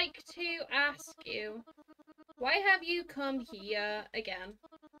 I'd like to ask you, why have you come here again?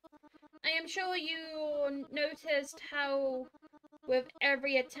 I am sure you noticed how with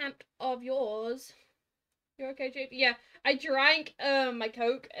every attempt of yours... You're okay, JP? Yeah, I drank my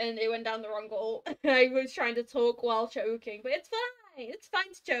Coke and it went down the wrong hole. I was trying to talk while choking, but it's fine. It's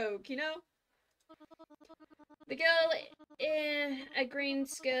fine to choke, you know? The girl in a green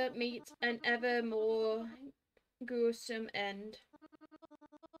skirt meets an ever more gruesome end.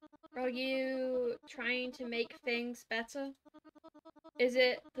 Are you trying to make things better? Is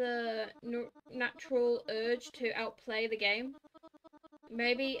it the natural urge to outplay the game?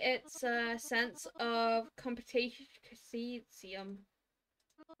 Maybe it's a sense of competition.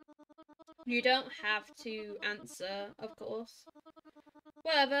 You don't have to answer, of course.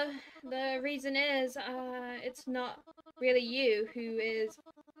 Whatever, the reason is, it's not really you who is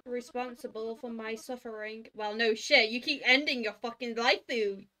responsible for my suffering. Well, no shit, you keep ending your fucking life,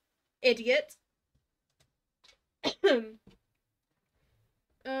 you idiot.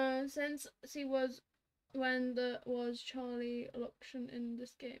 Since she was when there was Charlie election in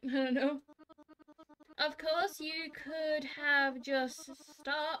this game. I don't know. Of course, you could have just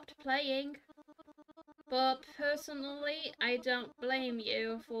stopped playing. But personally, I don't blame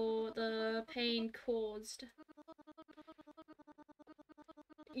you for the pain caused.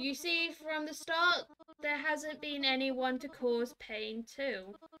 You see, from the start, there hasn't been anyone to cause pain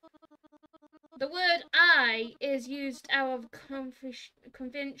to. The word I is used out of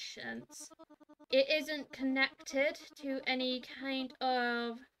convenience. It isn't connected to any kind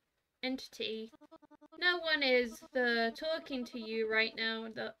of entity. No one is talking to you right now.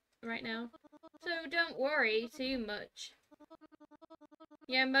 So don't worry too much.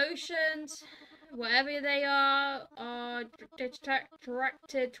 Your emotions, whatever they are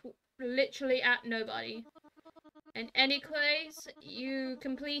directed literally at nobody. In any case, you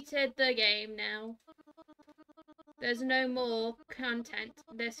completed the game now. There's no more content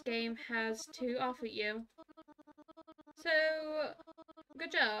this game has to offer you. So,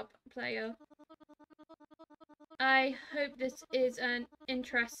 good job, player. I hope this is an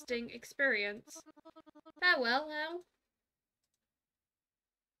interesting experience. Farewell now.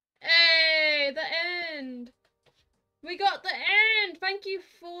 Hey, the end! We got the end! Thank you,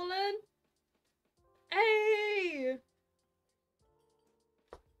 Fallen! Hey!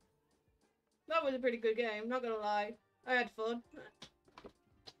 That was a pretty good game, not gonna lie. I had fun.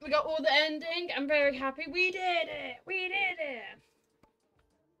 We got all the ending. I'm very happy. We did it! We did it!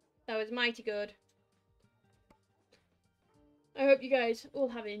 That was mighty good. I hope you guys all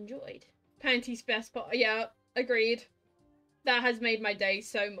have enjoyed. Panty's best part. Yeah, agreed. That has made my day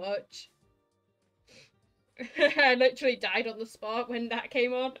so much. I literally died on the spot when that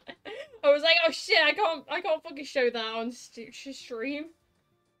came on. I was like, oh shit, I can't fucking show that on stream.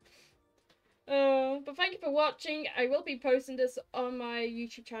 But thank you for watching. I will be posting this on my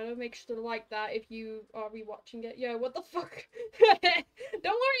YouTube channel. Make sure to like that if you are rewatching it. Yo, what the fuck? Don't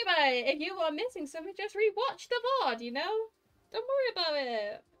worry about it. If you are missing something, just rewatch the VOD, you know? Don't worry about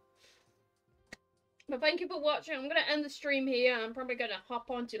it. But thank you for watching. I'm gonna end the stream here. I'm probably gonna hop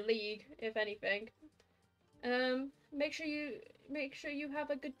onto League, if anything. Make sure you have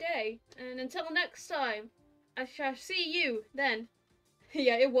a good day. And until next time, I shall see you then.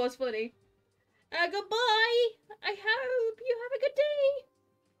 Yeah, it was funny. Goodbye! I hope.